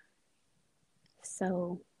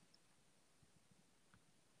 So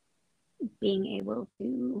being able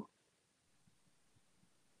to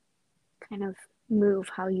kind of move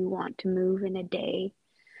how you want to move in a day,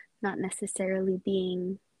 not necessarily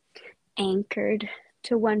being anchored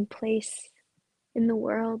to one place in the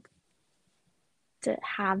world, to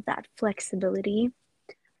have that flexibility,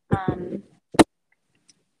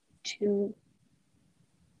 to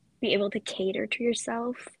be able to cater to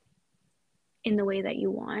yourself in the way that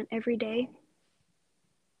you want every day.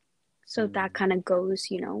 So that kind of goes,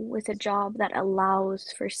 with a job that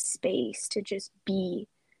allows for space to just be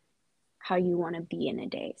how you want to be in a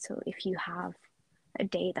day. So if you have a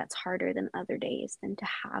day that's harder than other days, then to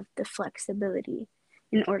have the flexibility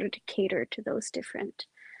in order to cater to those different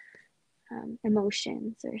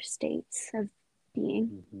emotions or states of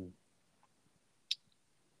being.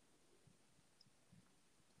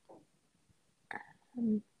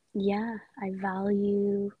 Yeah, I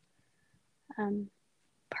value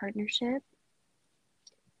partnership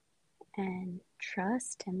and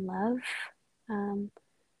trust and love,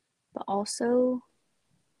 but also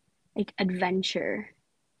like adventure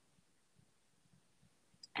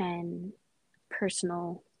and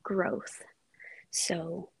personal growth.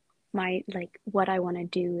 So what I want to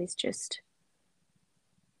do is just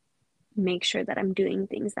make sure that I'm doing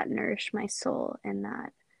things that nourish my soul and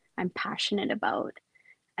that I'm passionate about.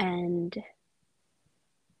 And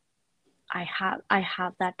I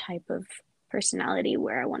have that type of personality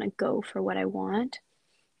where I want to go for what I want.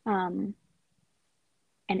 And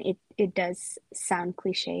it does sound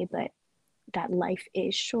cliche, but that life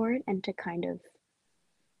is short, and to kind of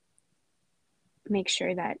make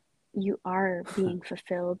sure that you are being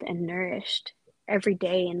fulfilled and nourished every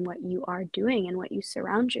day in what you are doing and what you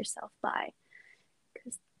surround yourself by.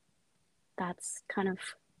 Because that's kind of,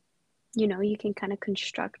 you can kind of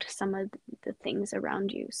construct some of the things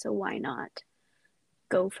around you. So why not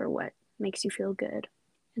go for what makes you feel good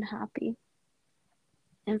and happy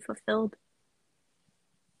and fulfilled?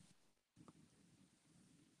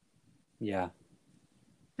 Yeah.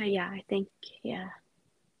 But yeah, I think, yeah,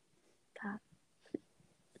 that.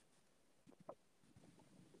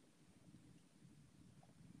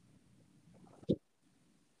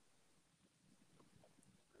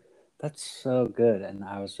 That's so good. And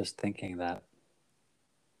I was just thinking that,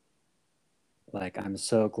 like, I'm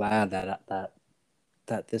so glad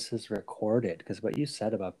that this is recorded, because what you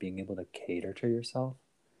said about being able to cater to yourself,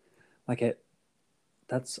 like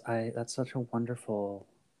that's such a wonderful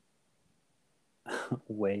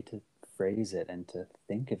way to phrase it and to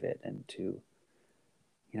think of it, and to,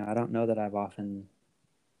 I don't know that I've often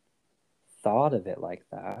thought of it like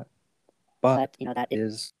that, but that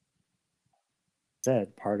is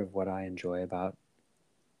said part of what I enjoy about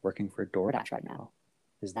working for DoorDash right now,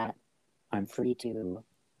 is that I'm free to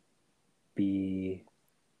be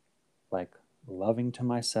like loving to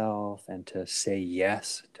myself and to say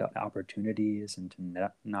yes to opportunities, and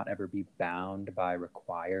to not ever be bound by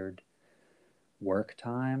required work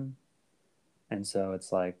time. And so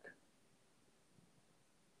it's like,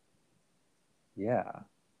 yeah,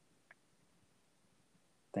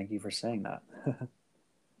 thank you for saying that.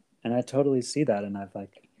 And I totally see that, and I've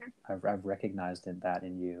recognized that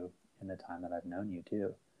in you in the time that I've known you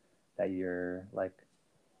too, that you're like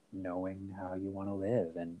knowing how you want to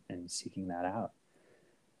live, and seeking that out.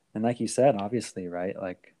 And like you said, obviously, right,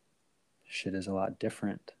 like shit is a lot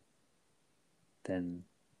different than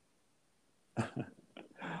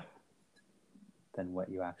than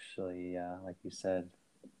what you actually, like you said,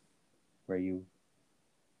 where you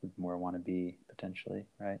would more want to be potentially,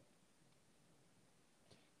 right?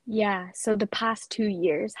 Yeah, so the past 2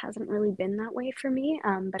 years hasn't really been that way for me,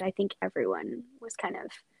 but I think everyone was kind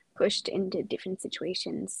of pushed into different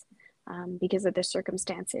situations because of the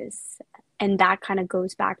circumstances. And that kind of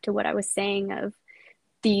goes back to what I was saying of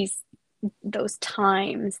these those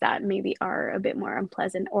times that maybe are a bit more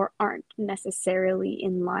unpleasant or aren't necessarily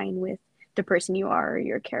in line with the person you are or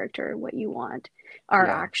your character, what you want, are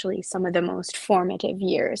Yeah. actually some of the most formative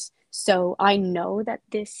years. So I know that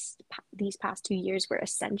these past 2 years were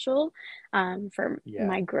essential for Yeah.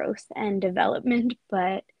 my growth and development,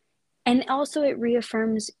 but and also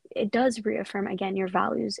it does reaffirm again your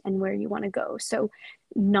values and where you want to go. So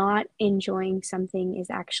not enjoying something is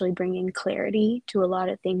actually bringing clarity to a lot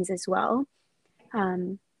of things as well.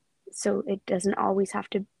 um, so it doesn't always have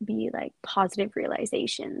to be like positive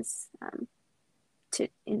realizations to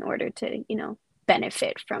in order to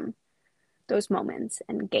benefit from those moments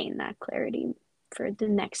and gain that clarity for the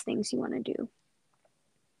next things you want to do.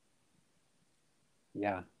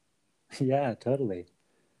 Yeah. Yeah, totally.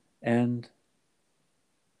 And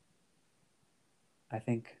I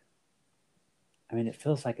think, I mean, it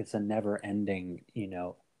feels like it's a never ending,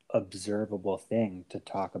 observable thing to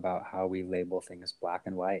talk about how we label things black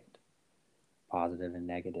and white, positive and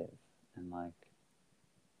negative. And like,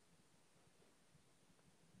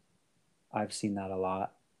 I've seen that a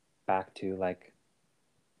lot back to like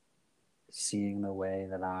seeing the way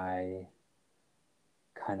that I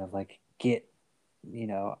kind of like get,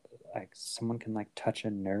 like someone can like touch a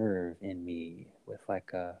nerve in me with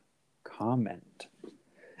like a comment.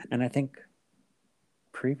 And I think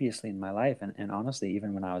previously in my life, and honestly,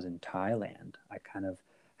 even when I was in Thailand, I kind of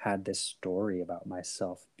had this story about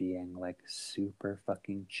myself being like super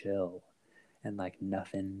fucking chill and like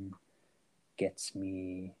nothing gets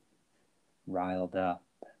me riled up.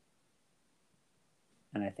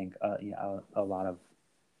 And I think a lot of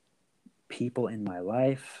people in my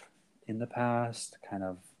life in the past kind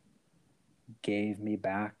of gave me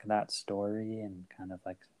back that story and kind of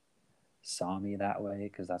like saw me that way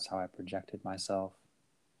because that's how I projected myself.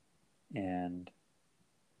 And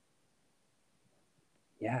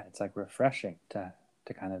yeah, it's like refreshing to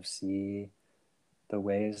kind of see the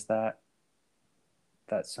ways that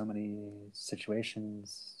so many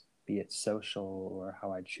situations, be it social or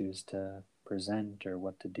how I choose to present or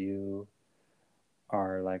what to do,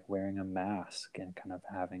 are like wearing a mask and kind of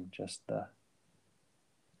having just the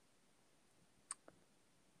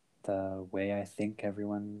way I think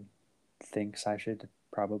everyone thinks I should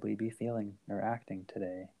probably be feeling or acting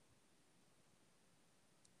today.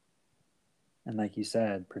 And like you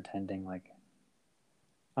said, pretending like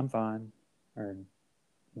I'm fine, or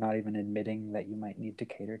not even admitting that you might need to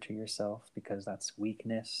cater to yourself because that's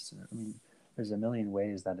weakness. I mean, there's a million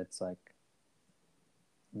ways that it's like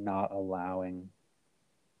not allowing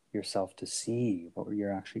yourself to see what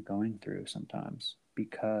you're actually going through sometimes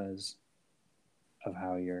because of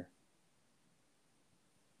how you're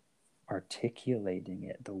articulating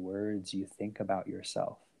it, the words you think about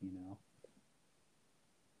yourself, you know?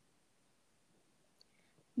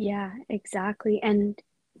 Yeah, exactly. And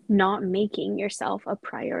not making yourself a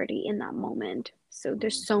priority in that moment. So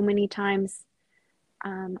there's so many times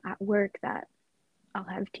at work that I'll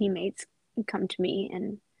have teammates come to me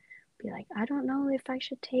and be like, I don't know if I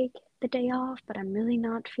should take the day off, but I'm really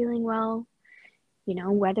not feeling well,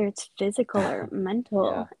 whether it's physical or Yeah.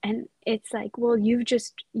 mental. And it's like, well, you've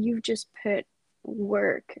just put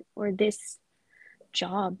work or this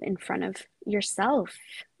job in front of yourself,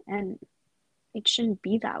 and it shouldn't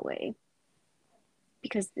be that way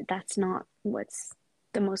because that's not what's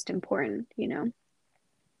the most important.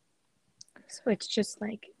 So it's just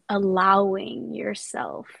like allowing you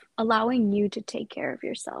to take care of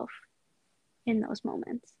yourself in those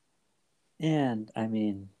moments. And I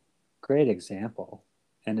mean, great example.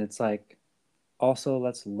 And it's like, also,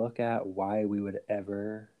 let's look at why we would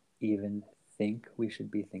ever even think we should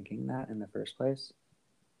be thinking that in the first place.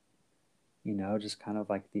 You know, just kind of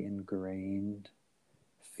like the ingrained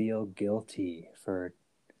feel guilty for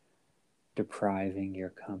depriving your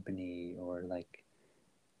company, or like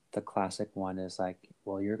the classic one is like,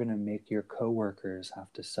 well, you're going to make your coworkers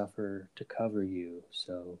have to suffer to cover you,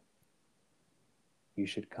 so you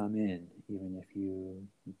should come in even if you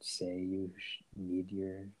say you need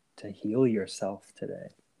to heal yourself today.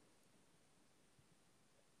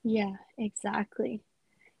 Yeah, exactly.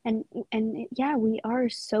 And yeah, we are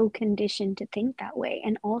so conditioned to think that way.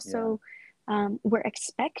 And Yeah. also, we're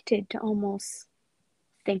expected to almost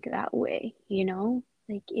think that way.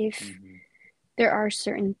 Like if Mm-hmm. there are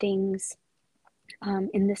certain things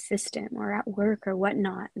in the system or at work or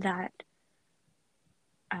whatnot that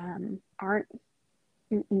aren't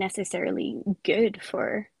necessarily good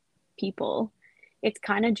for people, it's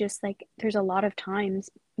kind of just like there's a lot of times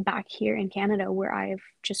back here in Canada where I've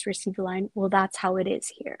just received a line, well, that's how it is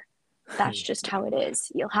here. That's just how it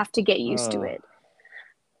is. You'll have to get used to Oh, it.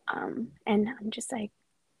 And I'm just like,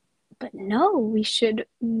 but no, we should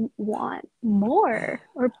want more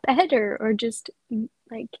or better or just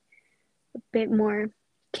like a bit more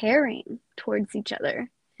caring towards each other.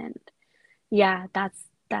 And yeah,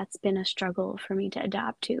 that's been a struggle for me to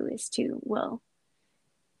adapt to, is to, well,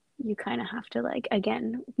 you kind of have to like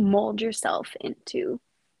again mold yourself into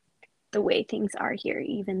the way things are here,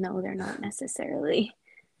 even though they're not necessarily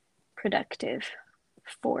productive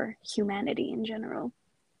for humanity in general.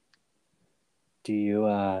 do you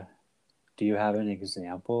have an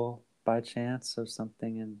example by chance of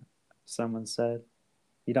something someone said?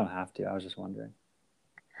 You don't have to. I was just wondering.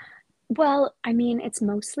 Well, I mean, it's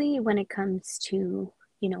mostly when it comes to,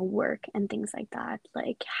 work and things like that,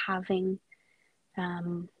 like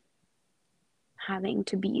um, having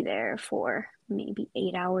to be there for maybe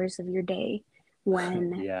 8 hours of your day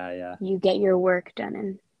when Yeah, yeah. you get your work done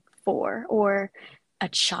in four, or a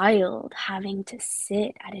child having to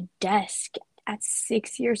sit at a desk at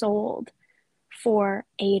 6 years old for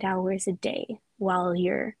 8 hours a day while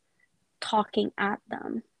you're talking at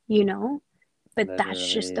them. But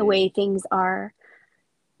that's just the way Literally. things are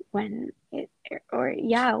when it, or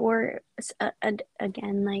yeah, or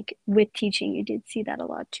again, like with teaching, you did see that a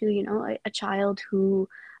lot too, a child who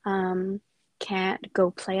can't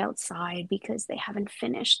go play outside because they haven't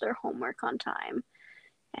finished their homework on time.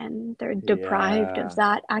 and they're deprived of Yeah.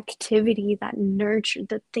 that activity that nurture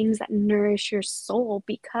the things that nourish your soul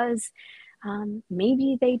because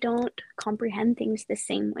maybe they don't comprehend things the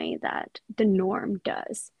same way that the norm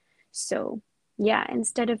does. So yeah,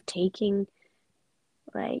 instead of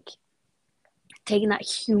like taking that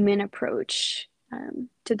human approach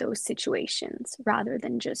to those situations rather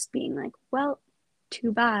than just being like, well,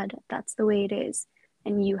 too bad, that's the way it is,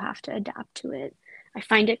 and you have to adapt to it. I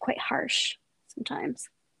find it quite harsh sometimes.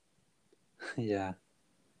 Yeah.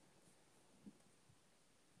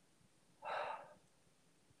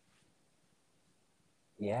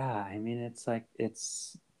 Yeah, I mean it's like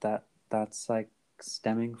that's like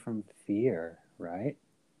stemming from fear, right?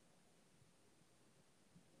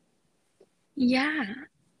 Yeah,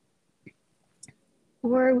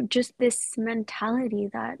 or just this mentality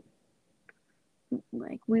that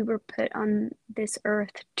like we were put on this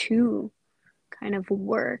earth to kind of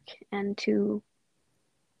work and to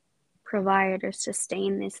provide or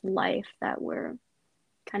sustain this life that we're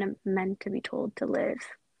kind of meant to be told to live,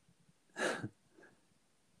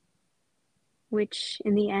 which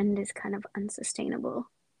in the end is kind of unsustainable.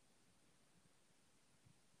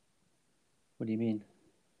 What do you mean?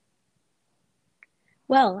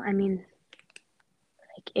 Well, I mean,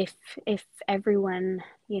 like if everyone,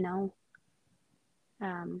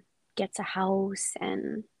 um, gets a house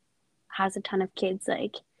and has a ton of kids,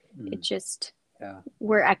 like it Mm, just yeah.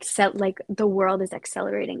 like the world is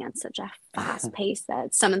accelerating at such a fast pace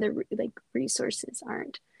that some of the like resources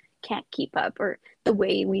aren't can't keep up, or the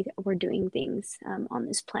way we're doing things on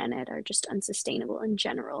this planet are just unsustainable in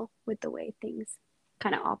general with the way things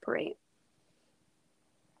kind of operate.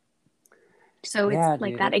 So it's Yeah,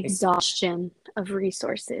 like dude. that exhaustion of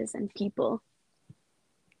resources and people.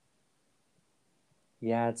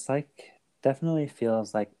 Yeah, it's like definitely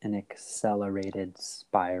feels like an accelerated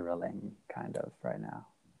spiraling kind of right now.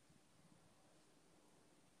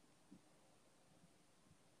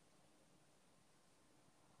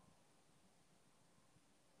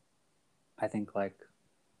 I think like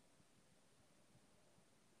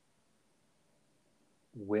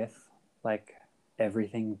with like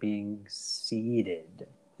everything being seeded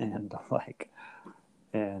and like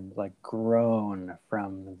grown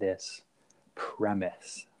from this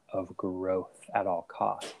premise of growth at all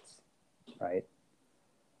costs, right?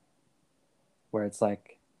 Where it's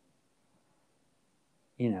like,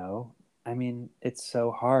 I mean, it's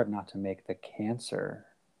so hard not to make the cancer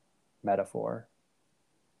metaphor,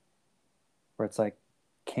 where it's like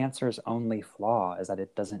cancer's only flaw is that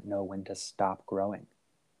it doesn't know when to stop growing,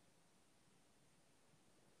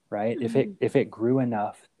 right? Mm. If it grew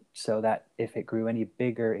enough so that if it grew any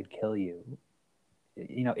bigger, it'd kill you.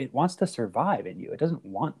 It wants to survive in you. It doesn't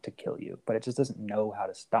want to kill you, but it just doesn't know how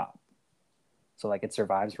to stop. So like it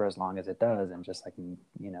survives for as long as it does, and just like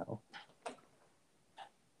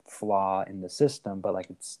flaw in the system, but like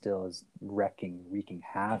it still is wreaking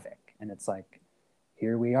havoc. And it's like,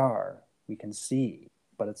 here we are, we can see,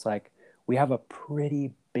 but it's like we have a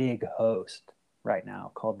pretty big host right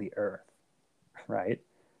now called the Earth, right? It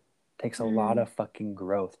takes a lot Mm. of fucking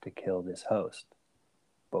growth to kill this host.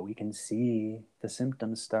 But we can see the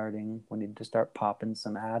symptoms starting. We need to start popping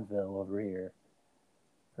some Advil over here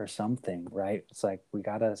or something, right? It's like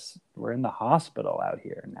we're in the hospital out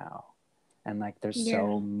here now. And like there's Yeah.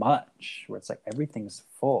 so much where it's like everything's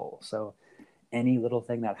full. So any little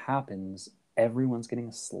thing that happens, everyone's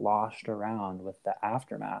getting sloshed around with the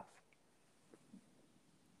aftermath.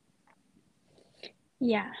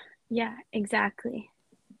 Yeah. Yeah, exactly.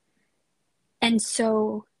 And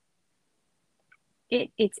so it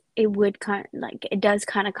would kind of like it does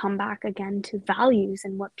kind of come back again to values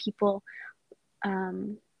and what people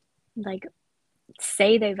um like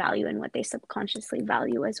say they value and what they subconsciously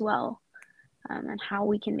value as well, and how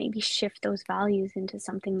we can maybe shift those values into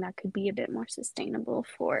something that could be a bit more sustainable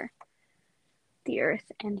for the earth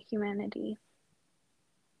and humanity.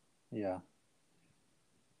 Yeah.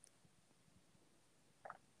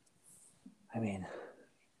 I mean,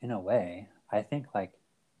 in a way, I think like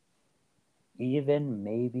even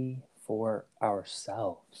maybe for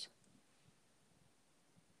ourselves,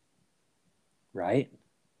 right?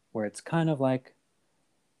 Where it's kind of like,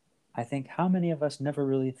 I think how many of us never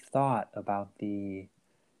really thought about the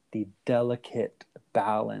delicate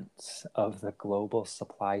balance of the global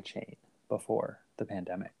supply chain before the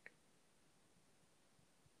pandemic?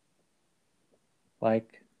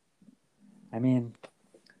 Like, I mean,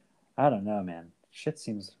 I don't know, man. Shit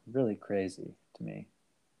seems really crazy to me.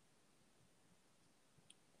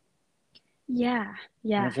 Yeah, And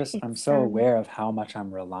yeah, I'm it's so aware of how much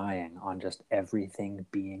I'm relying on just everything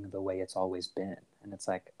being the way it's always been. And it's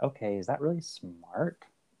like, okay, is that really smart?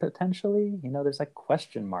 potentially. You know, there's like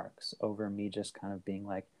question marks over me just kind of being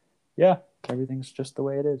like, yeah, everything's just the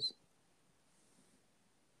way it is.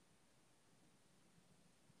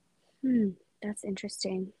 That's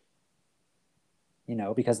interesting. You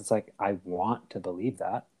know, because it's like I want to believe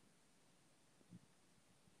that,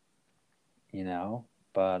 you know,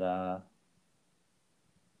 but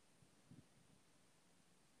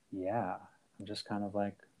yeah, I'm just kind of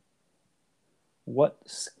like, what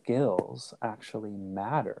skills actually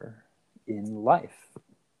matter in life?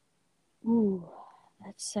 Ooh,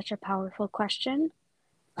 that's such a powerful question.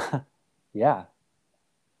 Yeah.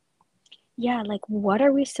 Yeah, like what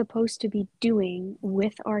are we supposed to be doing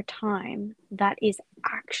with our time that is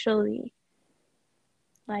actually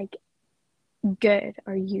like good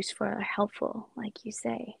or useful or helpful, like you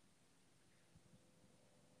say?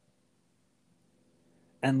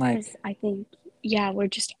 And Because like, I think, yeah, we're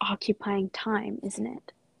just occupying time, isn't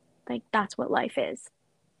it? Like that's what life is.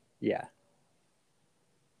 yeah.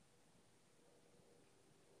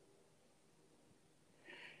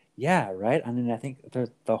 Yeah, right. I mean, I think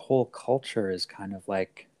the whole culture is kind of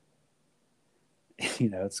like, you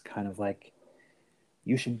know, it's kind of like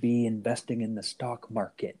you should be investing in the stock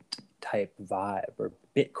market type vibe or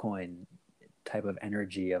Bitcoin type of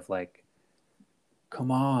energy of like,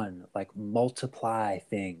 come on, like multiply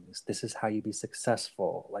things. This is how you be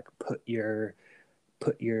successful. Like put your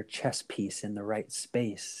chess piece in the right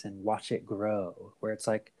space and watch it grow. Where it's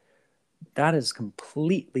like that is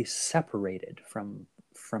completely separated from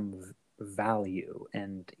value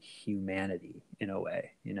and humanity in a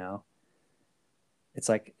way, you know? It's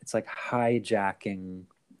like hijacking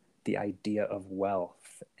the idea of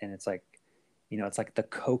wealth, and it's like, you know, it's like the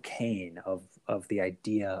cocaine of the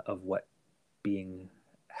idea of what being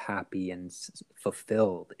happy and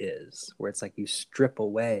fulfilled is, where it's like you strip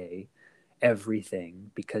away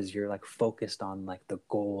everything because you're like focused on like the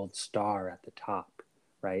gold star at the top,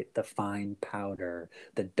 right? The fine powder,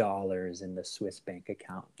 the dollars in the Swiss bank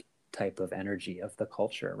account type of energy of the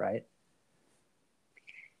culture, right?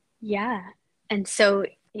 Yeah. And so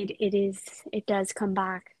it does come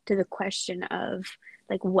back to the question of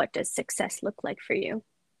like what does success look like for you?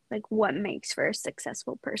 Like what makes for a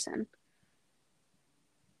successful person?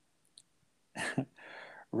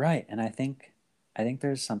 Right. And I think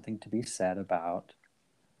there's something to be said about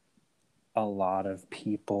a lot of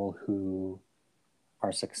people who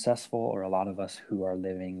are successful, or a lot of us who are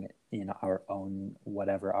living in our own,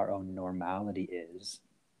 whatever our own normality is,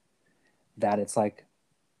 that it's like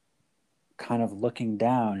kind of looking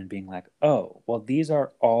down and being like, oh, well, these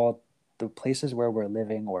are all the places where we're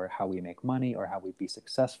living, or how we make money, or how we be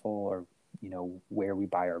successful, or, you know, where we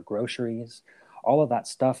buy our groceries. All of that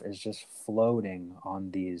stuff is just floating on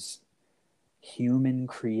these human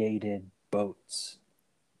created boats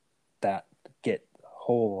that get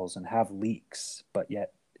holes and have leaks, but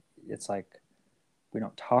yet it's like we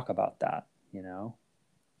don't talk about that, you know?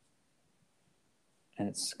 And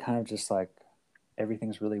it's kind of just like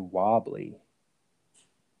everything's really wobbly,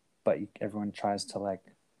 but everyone tries to like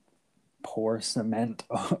pour cement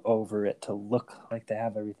over it to look like they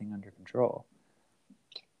have everything under control.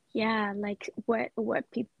 Yeah, like what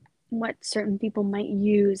certain people might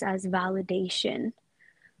use as validation,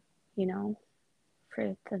 you know,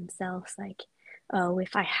 for themselves like oh,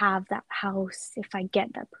 if I have that house, if I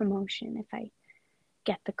get that promotion, if I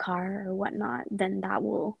get the car or whatnot, then that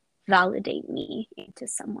will validate me into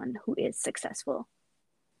someone who is successful.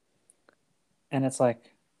 And it's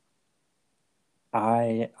like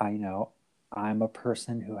I know I'm a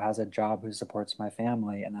person who has a job who supports my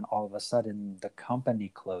family, and then all of a sudden the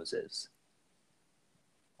company closes.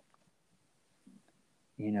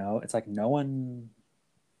 You know, it's like no one,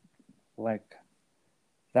 like,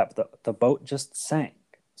 that the boat just sank.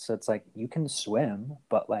 So it's like you can swim,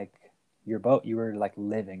 but like your boat, you were like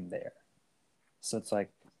living there. So it's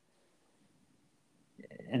like,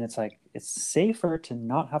 and it's like it's safer to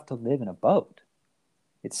not have to live in a boat.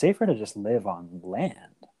 It's safer to just live on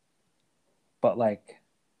land. But like,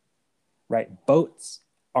 right, boats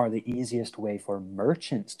are the easiest way for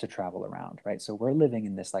merchants to travel around, right? So we're living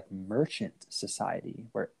in this like merchant society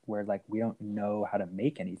where like we don't know how to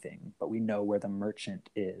make anything, but we know where the merchant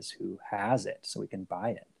is who has it, so we can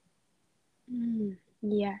buy it.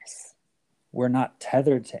 Yes. We're not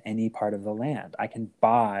tethered to any part of the land. I can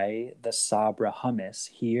buy the Sabra hummus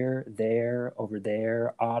here, there, over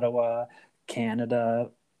there, Ottawa,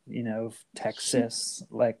 Canada, you know, Texas.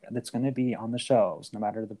 Like, that's going to be on the shelves, no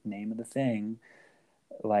matter the name of the thing.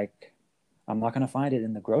 Like, I'm not going to find it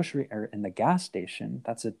in the grocery or in the gas station.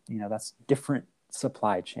 That's a, you know, that's different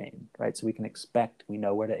supply chain, right? So we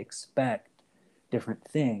know where to expect different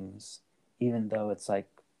things, even though it's like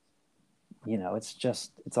you know,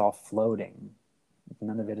 it's all floating.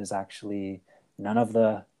 None of it is actually, none of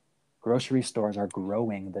the grocery stores are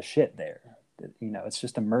growing the shit there. You know, it's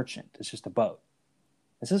just a merchant, it's just a boat.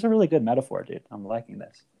 This is a really good metaphor, dude. I'm liking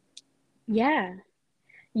this. Yeah.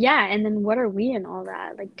 Yeah, and then what are we in all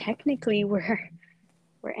that? Like technically we're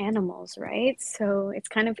animals, right? So it's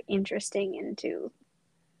kind of interesting into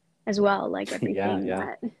as well, like Yeah, everything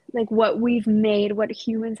yeah. that like what we've made, what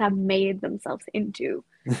humans have made themselves into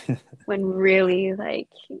when really like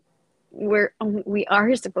we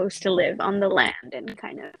are supposed to live on the land and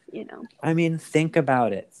kind of, you know. I mean, think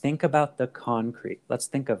about it. Think about the concrete. Let's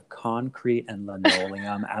think of concrete and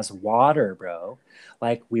linoleum as water, bro.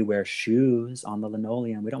 Like we wear shoes on the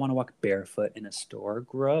linoleum. We don't want to walk barefoot in a store.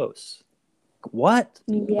 Gross. What?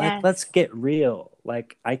 Like, let's Yes. get real.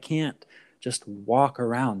 Like, I can't just walk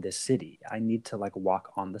around this city. I need to like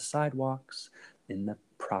walk on the sidewalks in the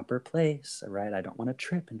proper place, right? I don't want to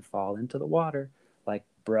trip and fall into the water. Like,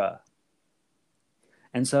 bruh.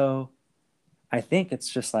 And so I think it's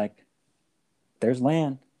just like there's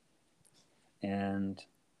land, and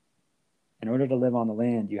in order to live on the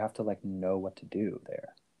land, you have to like know what to do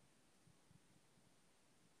there.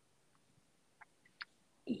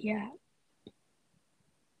 Yeah.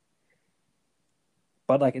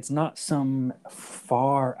 But like it's not some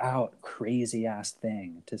far out crazy ass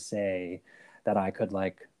thing to say that I could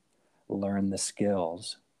like learn the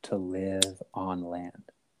skills to live on land.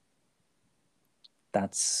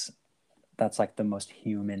 That's that's like the most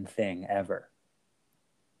human thing ever.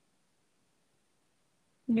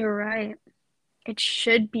 You're right. It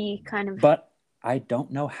should be kind of, But I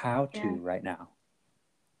don't know how yeah. to right now.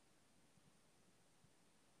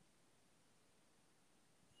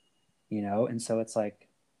 You know, and so it's like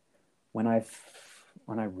when I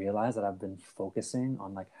realize that I've been focusing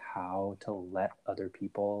on like how to let other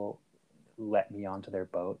people let me onto their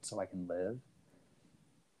boat so I can live,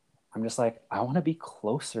 I'm just like, I want to be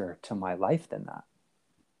closer to my life than that.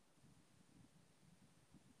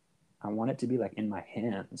 I want it to be like in my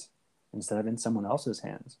hands instead of in someone else's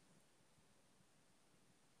hands.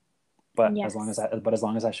 Yes. As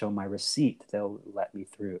long as I show my receipt, they'll let me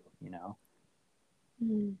through, you know?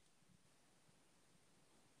 Mm.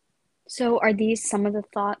 So are these some of the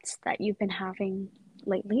thoughts that you've been having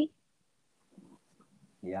lately?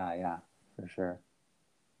 Yeah, yeah, for sure.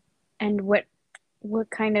 And what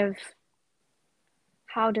kind of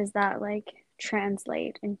how does that like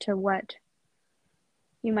translate into what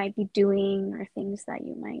you might be doing or things that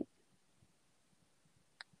you might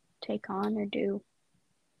take on or do?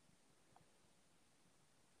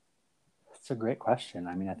 It's a great question.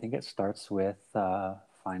 I mean, I think it starts with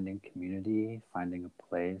finding community, finding a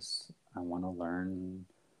place. I want to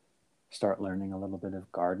start learning a little bit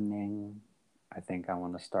of gardening. I think I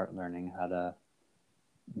want to start learning how to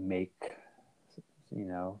make,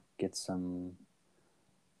 get some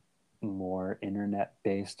more internet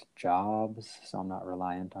based jobs so I'm not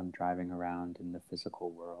reliant on driving around in the physical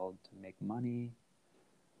world to make money.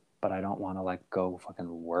 But I don't want to like go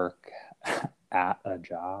fucking work at a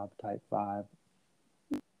job type vibe.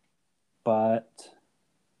 But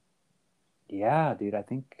yeah, dude, I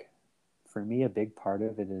think for me, a big part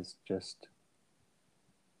of it is just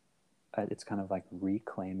it's kind of like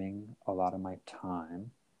reclaiming a lot of my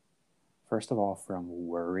time. First of all, from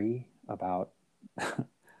worry about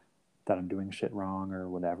that I'm doing shit wrong or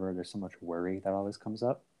whatever. There's so much worry that always comes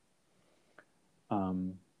up.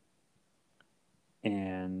 Um,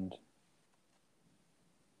 and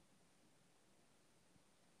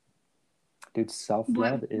dude, What self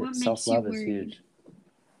makes you love is worried? huge.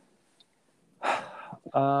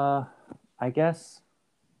 Uh, I guess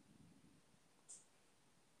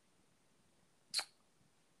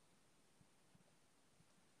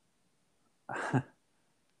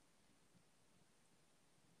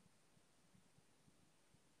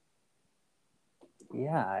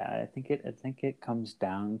yeah, I think it comes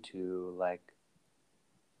down to like,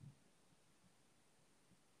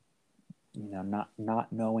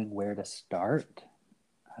 not knowing where to start.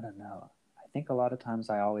 I don't know. I think a lot of times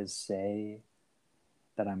I always say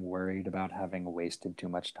that I'm worried about having wasted too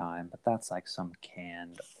much time, but that's like some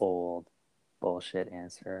canned old bullshit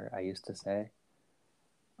answer I used to say.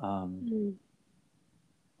 Um, Mm.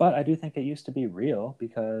 but I do think it used to be real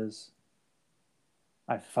because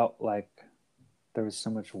I felt like there was so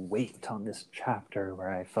much weight on this chapter where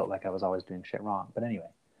I felt like I was always doing shit wrong. But anyway,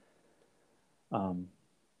 um,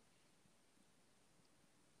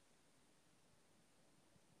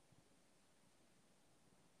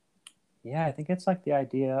 yeah, I think it's like the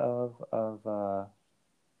idea of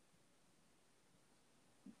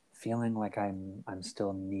feeling like I'm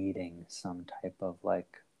still needing some type of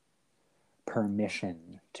like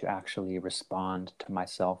permission to actually respond to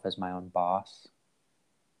myself as my own boss.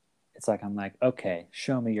 It's like I'm like, okay,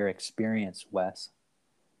 show me your experience, Wes,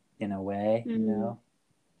 in a way, you know,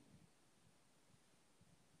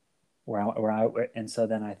 and so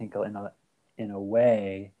then I think in a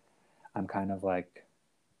way, I'm kind of like,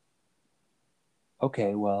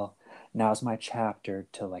 okay, well, now's my chapter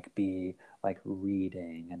to like be like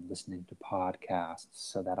reading and listening to podcasts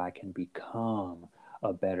so that I can become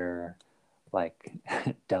a better like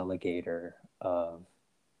delegator of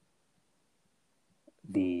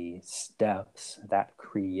the steps that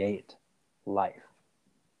create life,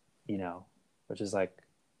 you know, which is like,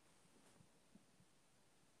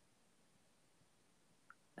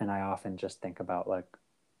 and I often just think about like,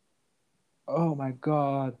 oh my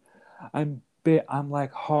God, I'm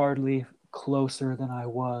like hardly closer than I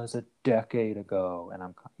was a decade ago. And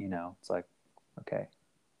I'm, you know, it's like, okay,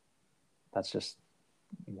 that's just,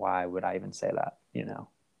 why would I even say that? You know,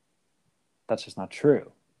 that's just not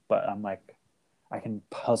true. But I'm like, I can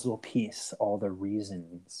puzzle piece all the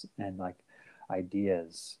reasons and like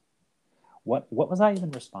ideas. What was I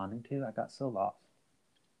even responding to? I got so lost.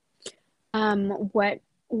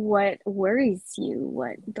 What worries you?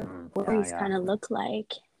 What the worries Yeah. kind of look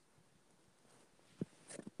like?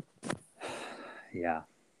 Yeah.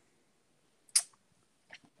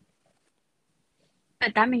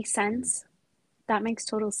 But that makes sense. That makes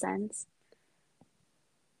total sense.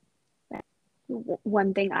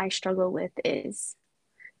 One thing I struggle with is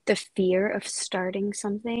the fear of starting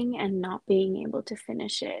something and not being able to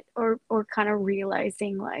finish it, or kind of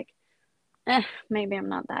realizing like, maybe I'm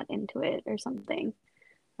not that into it or something.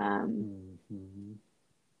 Mm-hmm.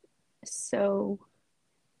 So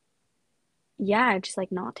yeah, just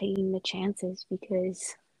like not taking the chances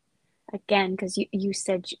because again, because you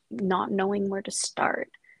said not knowing where to start,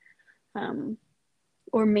 um,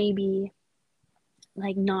 or maybe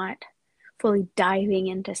like not fully diving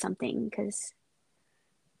into something because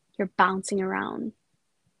you're bouncing around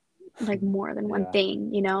like more than one Yeah.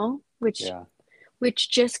 thing, you know, Yeah. which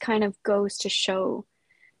just kind of goes to show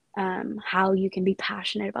how you can be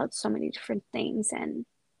passionate about so many different things and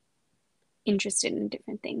interested in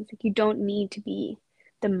different things. Like you don't need to be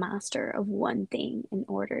the master of one thing in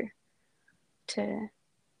order to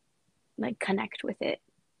like connect with it.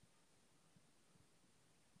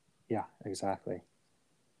 Yeah, exactly.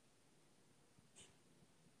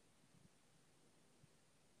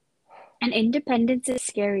 And independence is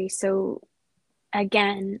scary. So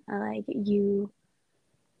again, like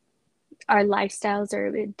our lifestyles are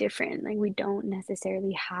a bit different. Like we don't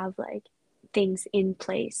necessarily have like things in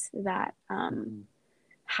place that Mm-hmm.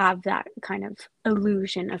 have that kind of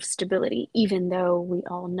illusion of stability, even though we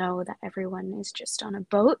all know that everyone is just on a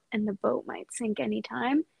boat and the boat might sink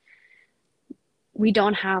anytime. We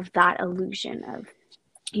don't have that illusion of,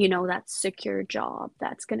 you know, that secure job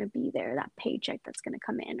that's going to be there, that paycheck that's going to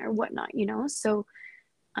come in or whatnot, you know? So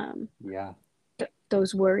Yeah.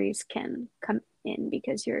 those worries can come in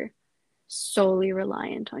because you're solely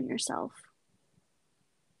reliant on yourself.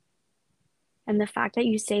 And the fact that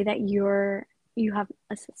you say that you have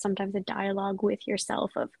sometimes a dialogue with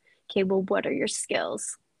yourself of, okay, well, what are your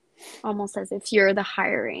skills? Almost as if you're the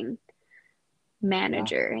hiring Yeah.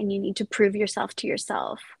 manager and you need to prove yourself to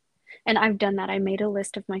yourself. And I've done that. I made a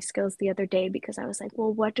list of my skills the other day because I was like,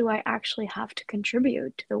 well, what do I actually have to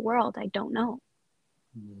contribute to the world? I don't know.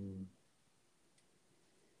 Mm.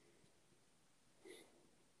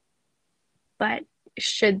 But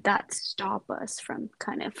should that stop us from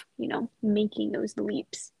kind of, you know, making those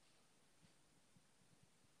leaps?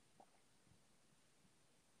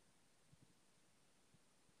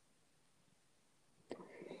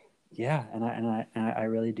 Yeah, and I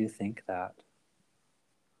really do think that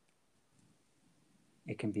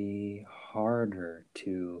it can be harder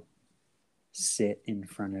to sit in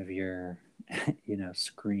front of your you know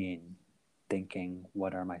screen thinking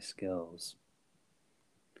what are my skills.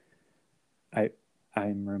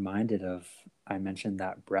 I'm reminded of, I mentioned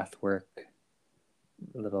that breath work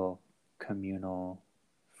little communal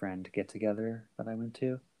friend get together that I went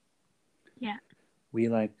to. Yeah. We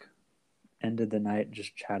like ended the night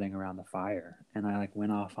just chatting around the fire, and I like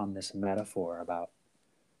went off on this metaphor about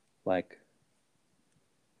like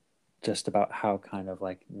just about how kind of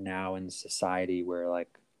like now in society we're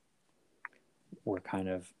kind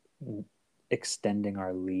of extending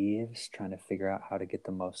our leaves, trying to figure out how to get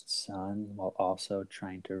the most sun while also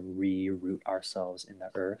trying to re-root ourselves in the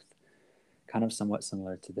earth. Kind of somewhat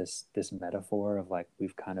similar to this metaphor of like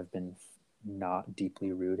we've kind of been not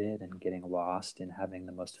deeply rooted and getting lost in having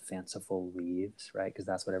the most fanciful leaves, right? Because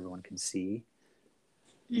that's what everyone can see.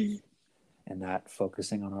 Mm. and that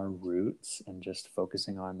focusing on our roots and just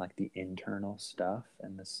focusing on like the internal stuff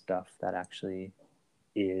and the stuff that actually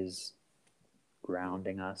is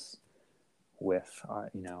grounding us with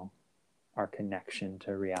our, you know, our connection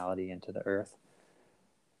to reality and to the earth.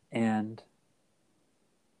 And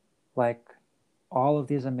like all of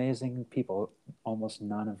these amazing people, almost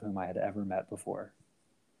none of whom I had ever met before,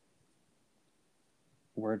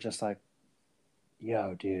 were just like,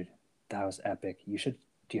 yo, dude, that was epic. You should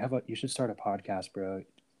start a podcast, bro.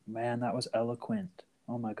 Man, that was eloquent.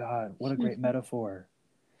 Oh my God, what a great metaphor.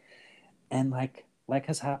 And like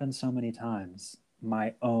has happened so many times,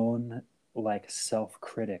 my own like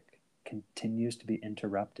self-critic continues to be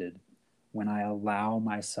interrupted when I allow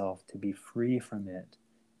myself to be free from it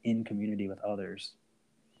in community with others.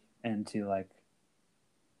 And to like,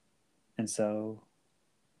 and so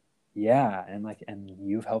yeah, and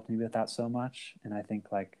you've helped me with that so much. And I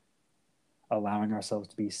think like allowing ourselves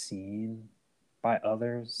to be seen by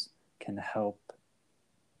others can help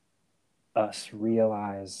us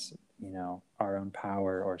realize, you know, our own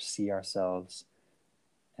power or see ourselves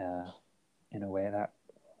in a way that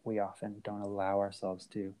we often don't allow ourselves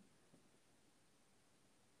to.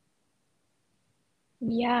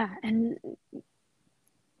 Yeah, and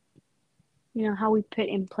you know how we put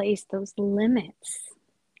in place those limits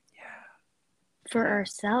for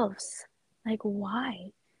ourselves. Like,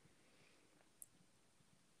 why?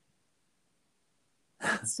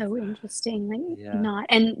 It's so interesting. Like, not,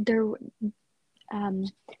 and there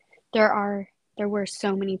were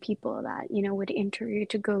so many people that, you know, would interview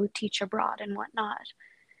to go teach abroad and whatnot.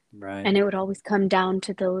 Right. And it would always come down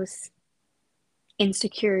to those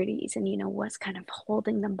insecurities and, you know, what's kind of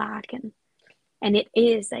holding them back. And it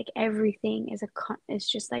is like everything is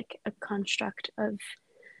just like a construct of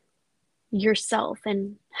yourself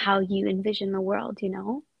and how you envision the world, you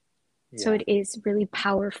know? Yeah. So it is really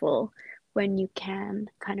powerful when you can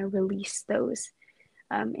kind of release those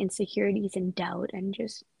insecurities and doubt and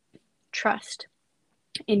just trust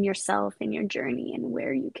in yourself, in your journey, and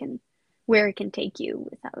where it can take you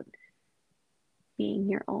without being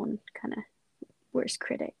your own kind of worst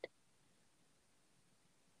critic.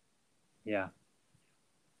 Yeah.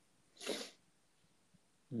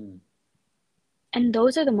 And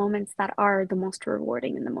those are the moments that are the most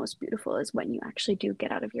rewarding and the most beautiful, is when you actually do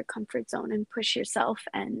get out of your comfort zone and push yourself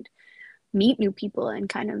and meet new people and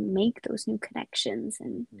kind of make those new connections.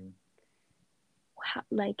 And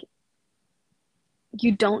like,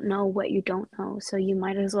 you don't know what you don't know, so you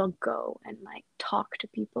might as well go and like talk to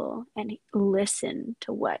people and listen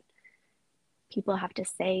to what people have to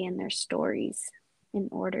say in their stories in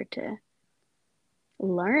order to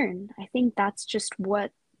learn. I think that's just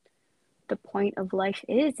what the point of life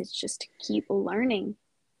is. It's just to keep learning.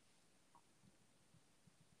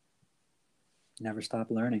 Never stop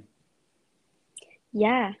learning.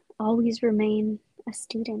 Yeah, always remain a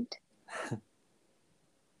student.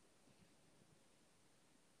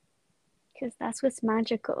 Because that's what's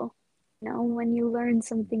magical, you know, when you learn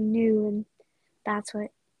something new, and that's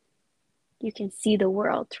what you can see the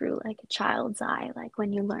world through, like a child's eye. Like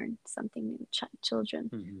when you learn something new,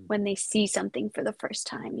 children, when they see something for the first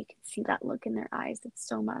time, you can see that look in their eyes. It's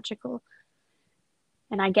so magical.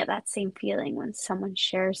 And I get that same feeling when someone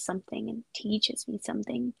shares something and teaches me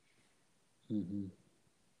something.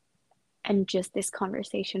 And just this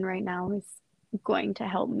conversation right now is going to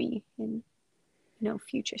help me in, you know,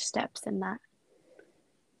 future steps, and that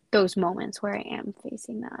those moments where I am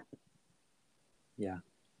facing that. Yeah.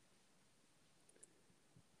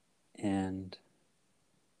 And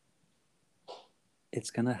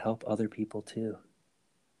it's going to help other people too.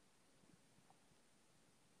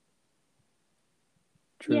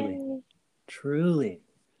 Truly. Yay. Truly.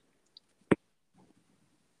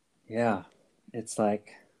 Yeah. It's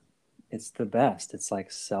like, it's the best. It's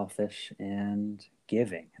like selfish and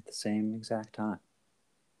giving at the same exact time.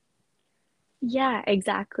 Yeah,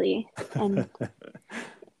 exactly. And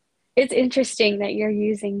it's interesting that you're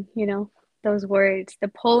using, you know, those words, the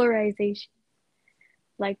polarization.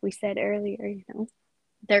 Like we said earlier, you know,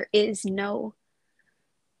 there is no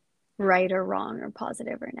right or wrong or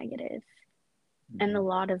positive or negative. And a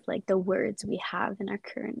lot of like the words we have in our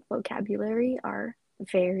current vocabulary are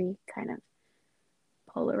very kind of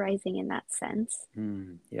polarizing in that sense.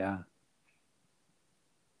 Yeah.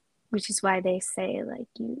 Which is why they say, like,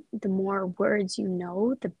 the more words you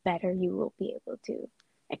know, the better you will be able to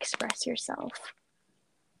express yourself.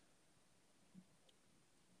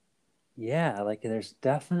 Yeah, like there's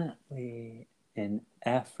definitely an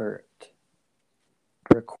effort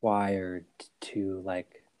required to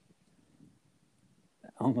like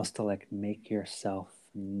almost to like make yourself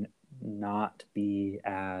not be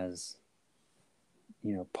as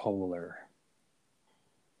polar.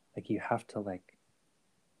 Like you have to like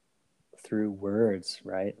through words,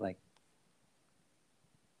 right? Like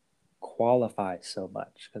qualify so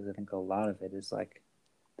much, because I think a lot of it is like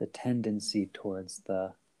the tendency towards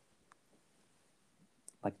the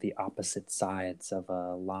opposite sides of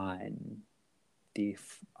a line, the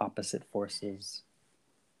opposite forces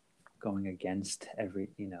going against every,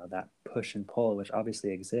 that push and pull, which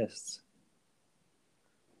obviously exists,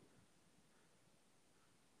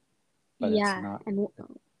 but it's Yeah, not. and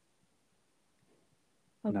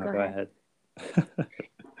No, go go ahead. ahead.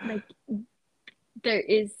 Like there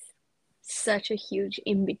is such a huge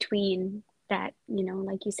in between that,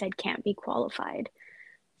 like you said, can't be qualified.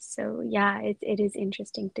 So yeah, it is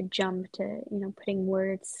interesting to jump to, putting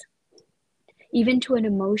words even to an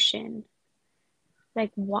emotion.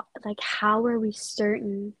 Like what, like how are we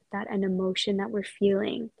certain that an emotion that we're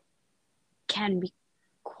feeling can be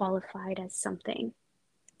qualified as something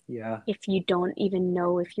Yeah. if you don't even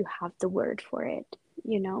know if you have the word for it,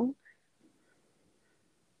 you know?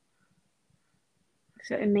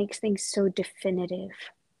 So it makes things so definitive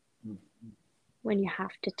when you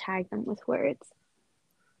have to tag them with words.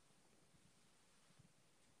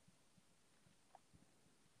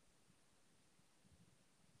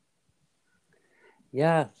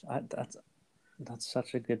 Yeah, that's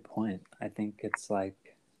such a good point. I think it's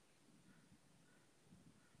like,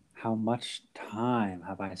 how much time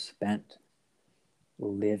have I spent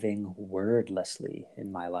living wordlessly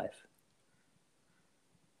in my life?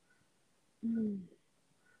 Mm.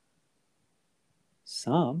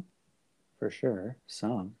 Some, for sure,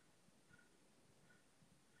 some.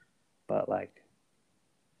 But like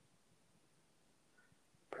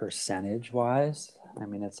percentage wise, I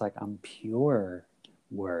mean, it's like I'm pure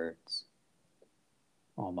words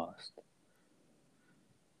almost.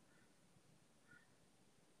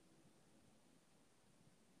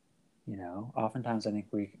 Oftentimes I think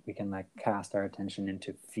we can like cast our attention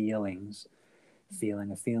into feelings,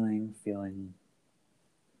 feeling a feeling, feeling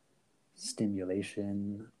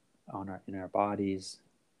stimulation in our bodies.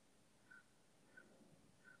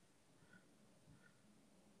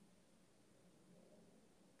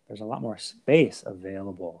 There's a lot more space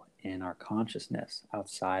available in our consciousness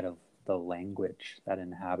outside of the language that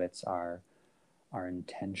inhabits our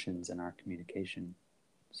intentions and our communication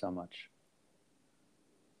so much.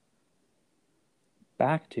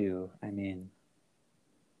 Back to, I mean,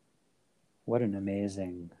 what an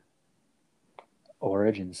amazing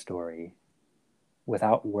origin story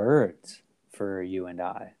without words for you and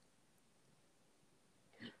I.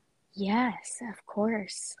 Yes, of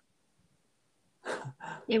course.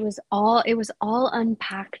 It was all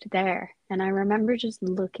unpacked there. And I remember just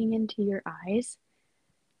looking into your eyes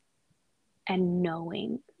and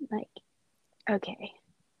knowing like, okay,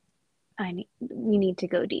 we need to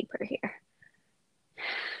go deeper here.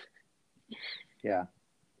 Yeah.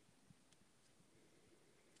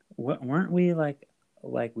 Weren't we like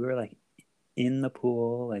we were like in the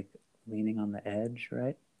pool, like leaning on the edge,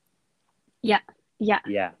 right? Yeah, yeah,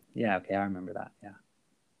 Yeah. Yeah. Okay. I remember that. Yeah.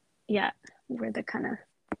 yeah. Where the kind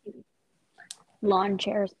of lawn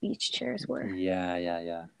chairs, beach chairs were. Yeah. Yeah.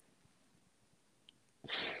 Yeah.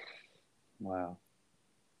 Wow.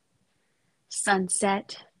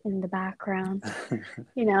 Sunset in the background.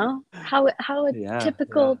 How a Yeah. Yeah.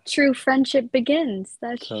 typical true friendship begins.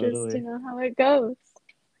 That's just, Totally. how it goes.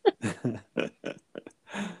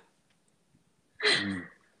 Mm.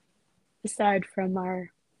 Aside from our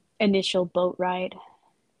initial boat ride,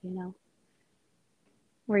 you know,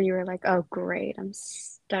 where you were like, oh, great, I'm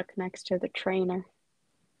stuck next to the trainer.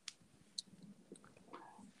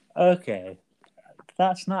 Okay.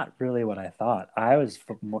 That's not really what I thought. I was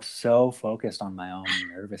so focused on my own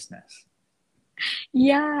nervousness.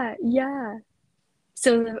 Yeah, yeah.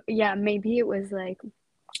 So, yeah, maybe it was like,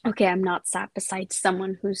 okay, I'm not sat beside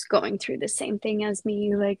someone who's going through the same thing as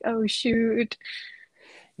me. Like, oh, shoot,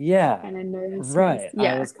 Yeah, kind of nervousness. right. I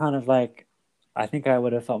Yeah, was kind of like, I think I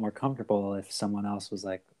would have felt more comfortable if someone else was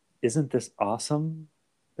like, "Isn't this awesome?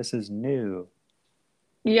 This is new."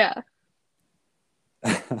 yeah.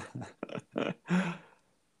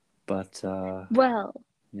 But Well,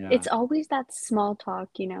 yeah, it's always that small talk,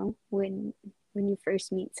 when you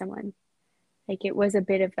first meet someone. Like it was a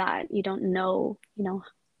bit of that. You don't know,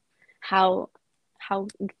 how how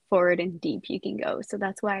forward and deep you can go. So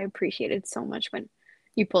that's why I appreciated so much when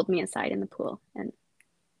you pulled me aside in the pool and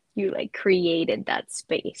you like created that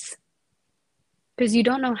space. Because you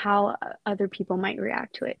don't know how other people might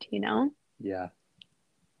react to it. yeah.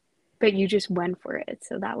 But you just went for it.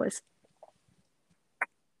 So that was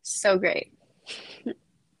so great.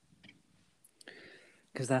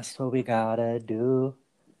 Because that's what we gotta do.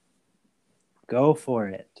 Go for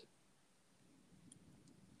it.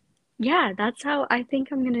 Yeah, that's how I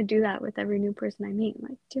think I'm gonna do that with every new person I meet.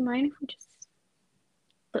 Like, do you mind if we just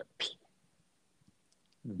look,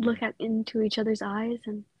 Mhm. look at into each other's eyes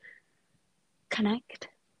and connect?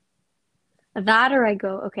 That, or I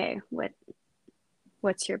go, okay,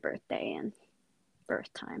 what's your birthday and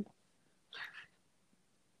birth time?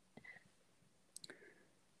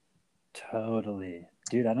 Totally.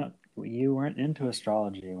 Dude, you weren't into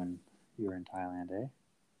astrology when you were in Thailand, eh?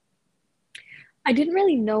 I didn't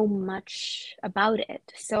really know much about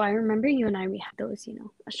it. So I remember you and I, we had those,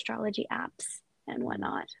 astrology apps and Mm.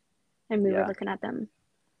 whatnot, and we were Yeah. looking at them,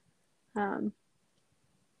 um,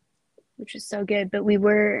 which was so good. But we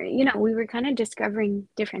were kind of discovering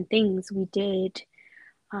different things. We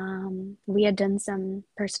had done some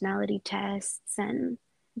personality tests and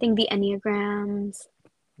I think the Enneagrams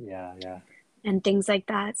Yeah, yeah. and things like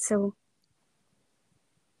that. So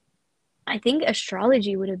I think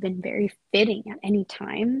astrology would have been very fitting at any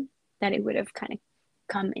time that it would have kind of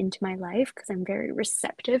come into my life because I'm very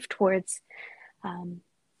receptive towards um,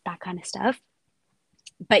 that kind of stuff.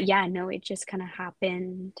 But yeah, no, it just kind of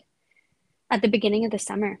happened at the beginning of the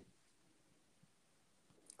summer.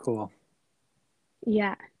 Cool.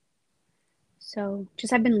 Yeah. So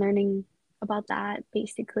just I've been learning about that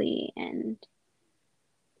basically, and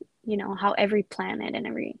how every planet and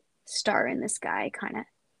every star in the sky kind of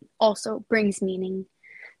also brings meaning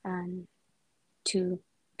um, to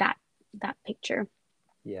that that picture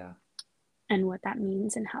Yeah. and what that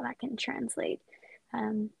means and how that can translate.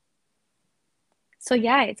 Um, so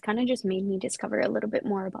yeah, it's kind of just made me discover a little bit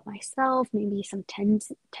more about myself, maybe some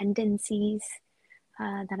tendencies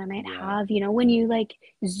that I might Yeah. have. When you like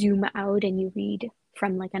zoom out and you read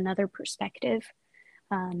from like another perspective,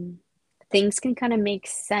 um, things can kind of make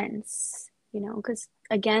sense, because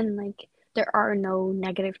again, like there are no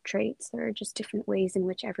negative traits. There are just different ways in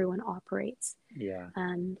which everyone operates. Yeah.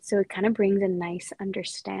 So it kind of brings a nice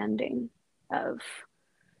understanding of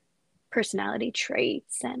personality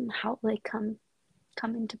traits and how they come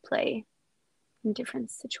into play in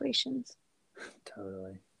different situations.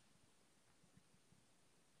 Totally.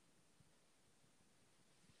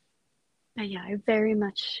 But yeah, I very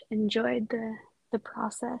much enjoyed the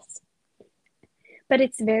process. But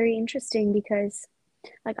it's very interesting because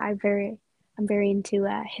like I'm very into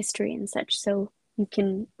history and such, so you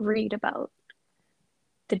can read about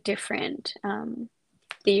the different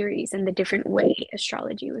theories and the different way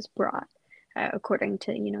astrology was brought according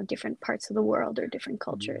to different parts of the world or different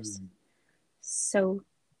cultures. Mm. So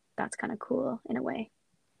that's kind of cool in a way.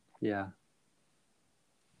 Yeah.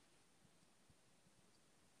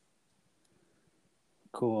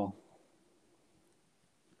 Cool.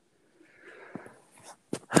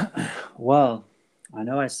 Well, I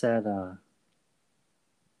know I said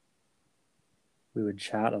we would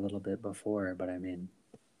chat a little bit before, but I mean,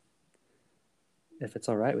 if it's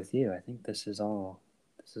all right with you, I think this is all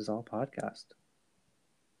podcast.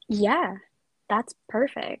 Yeah, that's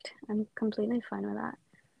perfect. I'm completely fine with that.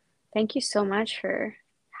 Thank you so much for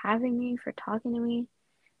having me, for talking to me.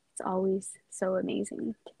 It's always so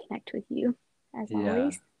amazing to connect with you, as Yeah.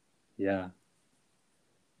 always. Yeah.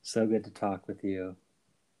 So good to talk with you.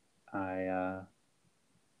 I uh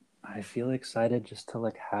I feel excited just to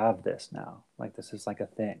like have this now. Like this is like a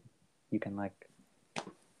thing. You can like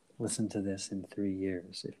listen to this in 3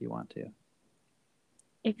 years if you want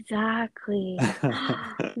Exactly.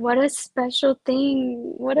 to. What a special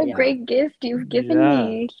thing. What a Yeah. great gift you've given Yeah.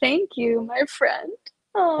 me. Thank you, my friend.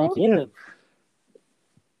 Thank Oh, you.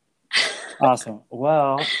 Awesome.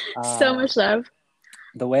 Well, so much love.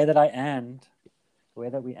 the way that I end, the way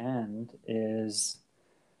that we end is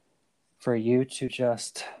for you to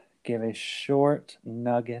just give a short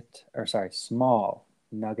nugget, or sorry, small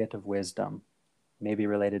nugget of wisdom, maybe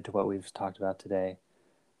related to what we've talked about today,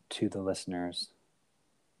 to the listeners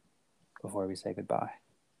before we say goodbye.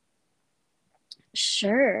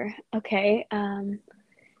 Sure. Okay.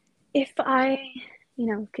 If I,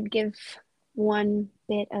 could give one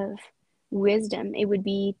bit of wisdom, it would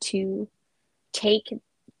be to take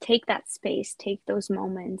take that space, take those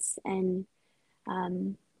moments, and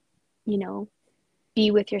um, you know, be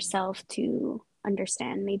with yourself to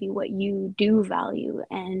understand maybe what you do value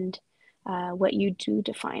and what you do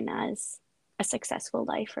define as a successful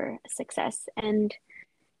life or a success, and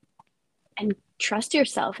trust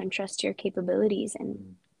yourself and trust your capabilities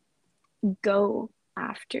and Mm. go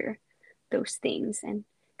after those things and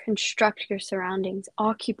construct your surroundings,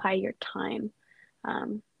 occupy your time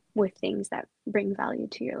um, with things that bring value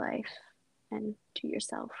to your life and to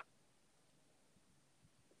yourself.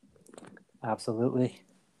 Absolutely.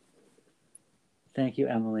 Thank you,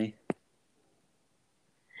 Emily.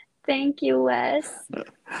 Thank you, Wes.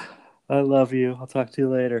 I love you. I'll talk to you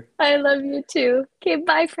later. I love you too. Okay,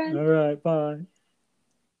 bye, friend. All right, bye.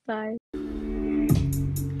 Bye.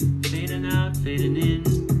 Fading out, fading in.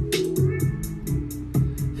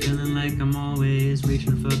 Feeling like I'm always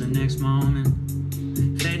reaching for the next moment.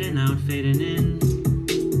 Fading out, fading in.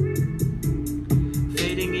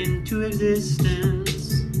 Fading into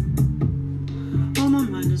existence. All my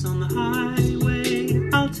mind is on the highway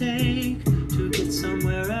I'll take to get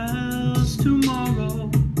somewhere else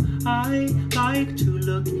tomorrow. I like to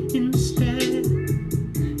look instead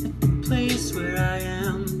at the place where I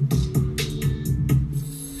am.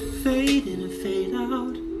 Fade in and fade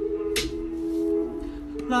out.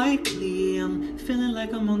 Likely I'm feeling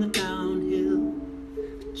like I'm on the downhill,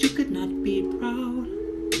 but you could not be proud.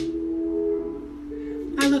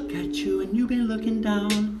 I look at you and you've been looking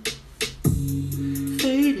down.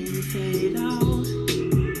 Fade in, fade out.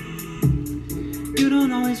 You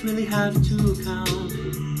don't always really have to count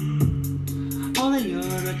all of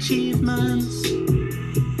your achievements.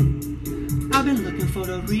 I've been looking for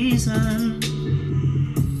the reason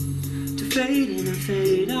to fade in and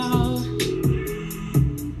fade out.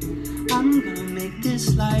 I'm gonna make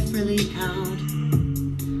this life really count.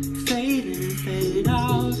 Fade in and fade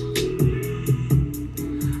out.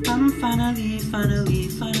 I'm finally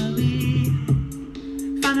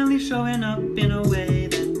showing up in a way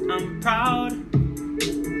that I'm proud.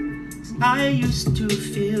 I used to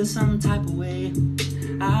feel some type of way.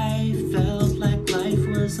 I felt like life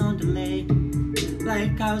was on delay,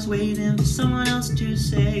 like I was waiting for someone else to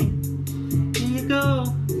say, here you go,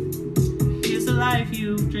 here's the life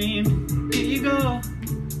you've dreamed. Here you go,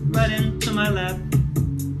 right into my lap.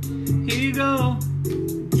 Here you go,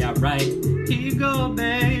 yeah right. Here you go,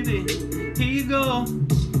 baby, here you go.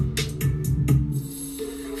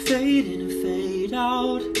 Fade in and fade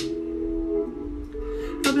out.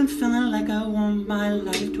 I've been feeling like I want my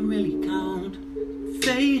life to really count.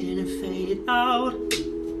 Fade in and fade out.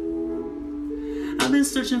 I've been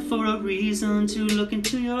searching for a reason to look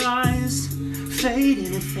into your eyes. Fade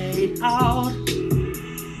in and fade out.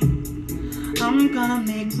 I'm gonna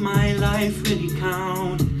make my life really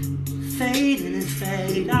count. Fade in and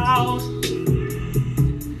fade out.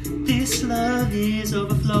 This love is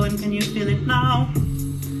overflowing, can you feel it now?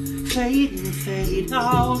 Fade in and fade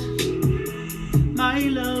out. My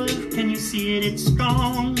love, can you see it? It's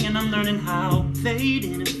strong and I'm learning how. Fade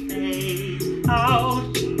in and fade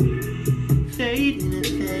out. Fade in and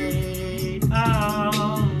fade out.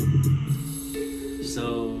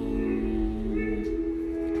 So,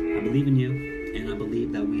 I believe in you, and I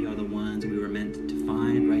believe that we are the ones we were meant to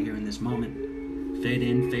find right here in this moment. Fade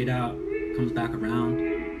in, fade out, comes back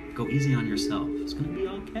around. Go easy on yourself. It's gonna be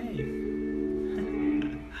okay.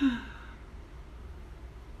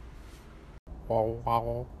 Wow,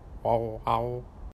 wow, wow, wow.